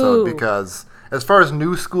this episode. Ooh. Because as far as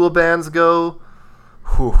new school bands go,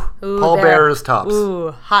 Paul Bear is tops.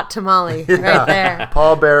 Ooh, hot tamale right there.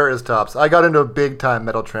 Paul Bear is tops. I got into a big time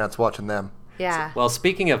metal trance watching them. Yeah. Well,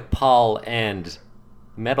 speaking of Paul and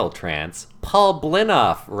metal trance, Paul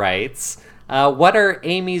Blinoff writes, what are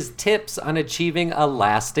Amy's tips on achieving a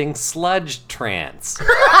lasting sludge trance?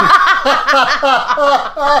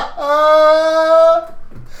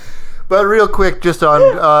 But real quick, just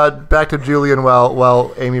on back to Julian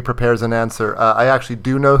while Amy prepares an answer. I actually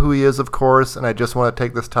do know who he is, of course, and I just want to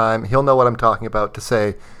take this time. He'll know what I'm talking about to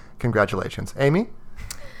say congratulations. Amy?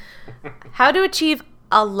 How to achieve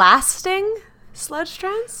a lasting sludge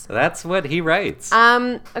trance? That's what he writes.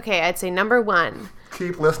 Okay, I'd say number 1.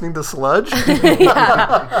 Keep listening to Sludge? I'm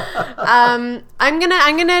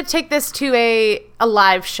gonna take this to a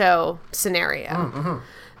live show scenario. Mm-hmm.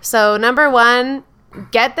 So number 1,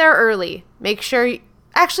 get there early. Make sure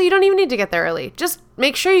actually you don't even need to get there early. Just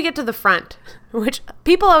make sure you get to the front, which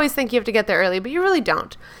people always think you have to get there early, but you really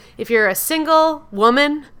don't. If you're a single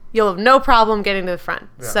woman, you'll have no problem getting to the front.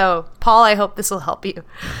 Yeah. So, Paul, I hope this will help you.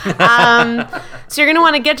 So you're going to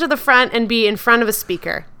want to get to the front and be in front of a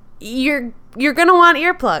speaker. You're going to want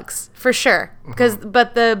earplugs, for sure.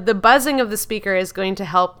 But the buzzing of the speaker is going to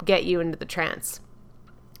help get you into the trance.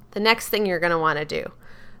 The next thing you're going to want to do,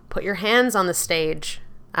 put your hands on the stage.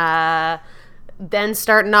 Then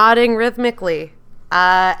start nodding rhythmically.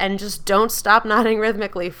 And just don't stop nodding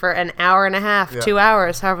rhythmically for an hour and a half, 2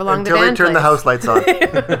 hours, however long the band plays. Until they turn the house lights on.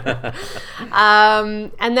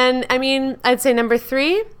 And then, I'd say number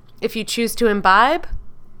 3, if you choose to imbibe,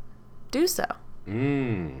 do so.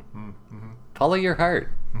 Follow your heart.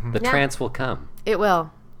 The trance will come. It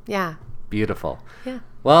will. Yeah. Beautiful. Yeah.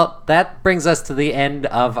 Well, that brings us to the end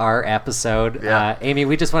of our episode. Yeah. Amy,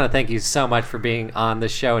 we just want to thank you so much for being on the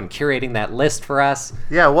show and curating that list for us.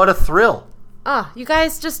 Yeah, what a thrill. Oh, you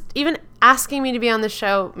guys just even asking me to be on the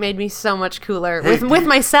show made me so much cooler with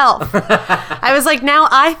myself. I was like, now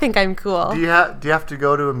I think I'm cool. Do you have to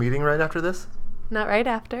go to a meeting right after this? Not right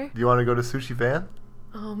after. Do you want to go to Sushi Van?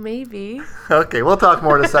 Oh, maybe. Okay, we'll talk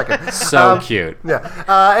more in a second. So cute.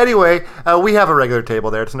 Yeah. Anyway, we have a regular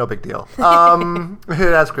table there. It's no big deal. It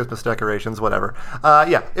has Christmas decorations, whatever.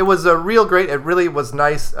 Yeah, it was a real great. It really was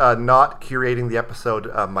nice not curating the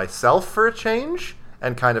episode myself for a change.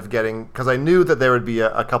 And kind of getting, because I knew that there would be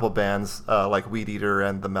a couple bands like Weed Eater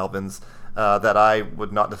and the Melvins that I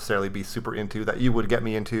would not necessarily be super into, that you would get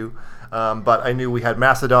me into. But I knew we had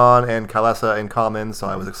Macedon and Kalesa in common, so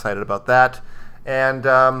I was excited about that. And,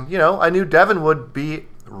 I knew Devin would be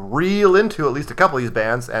real into at least a couple of these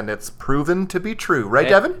bands, and it's proven to be true. Right,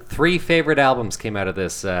 Devin? 3 favorite albums came out of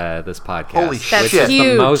this podcast. Holy shit. Which is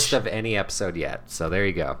the most of any episode yet. So there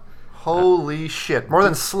you go. Holy shit. More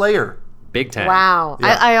than Slayer. Big time. Wow.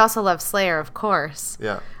 Yeah. I also love Slayer, of course.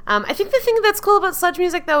 Yeah. I think the thing that's cool about sludge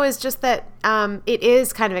music, though, is just that it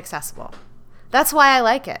is kind of accessible. That's why I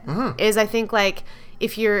like it. Is I think, like,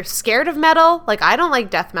 if you're scared of metal, like, I don't like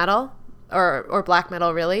death metal or black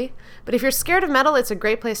metal, really. But if you're scared of metal, it's a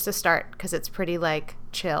great place to start because it's pretty, like,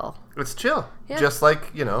 chill. It's chill. Yeah. Just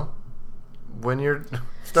like, when you're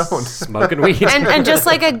stoned. Smoking weed. And just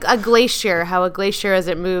like a glacier, how a glacier as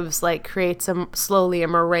it moves like creates slowly a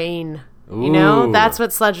moraine. You know, Ooh. that's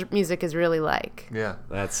what sludge music is really like. Yeah.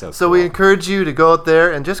 That's so cool. So we encourage you to go out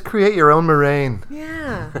there and just create your own moraine.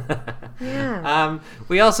 Yeah. Yeah.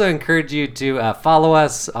 We also encourage you to follow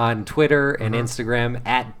us on Twitter and Instagram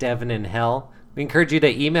at Devin and Hell. We encourage you to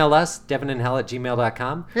email us,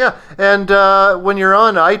 devinandhell@gmail.com. Yeah, and when you're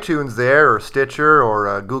on iTunes there, or Stitcher,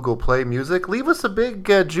 or Google Play Music, leave us a big,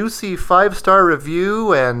 juicy 5-star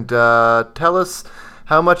review and tell us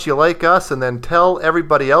how much you like us, and then tell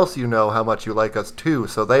everybody else you know how much you like us too,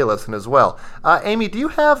 so they listen as well. Amy, do you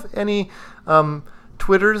have any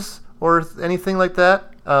Twitters or anything like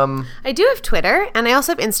that? I do have Twitter, and I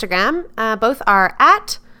also have Instagram. Both are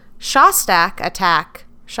at Shostak Attack.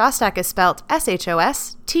 Shostak is spelled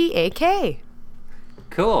Shostak.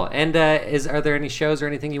 Cool. And are there any shows or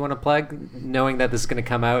anything you want to plug, knowing that this is going to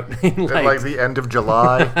come out in Like the end of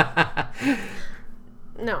July?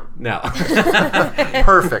 No.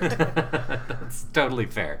 Perfect. That's totally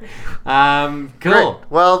fair. Cool. Great.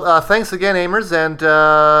 Well, thanks again, Amers, and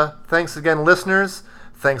thanks again, listeners.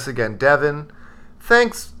 Thanks again, Devin.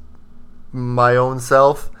 Thanks, my own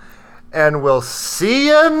self. And we'll see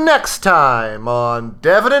you next time on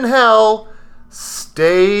Devin and Hell.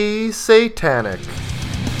 Stay satanic.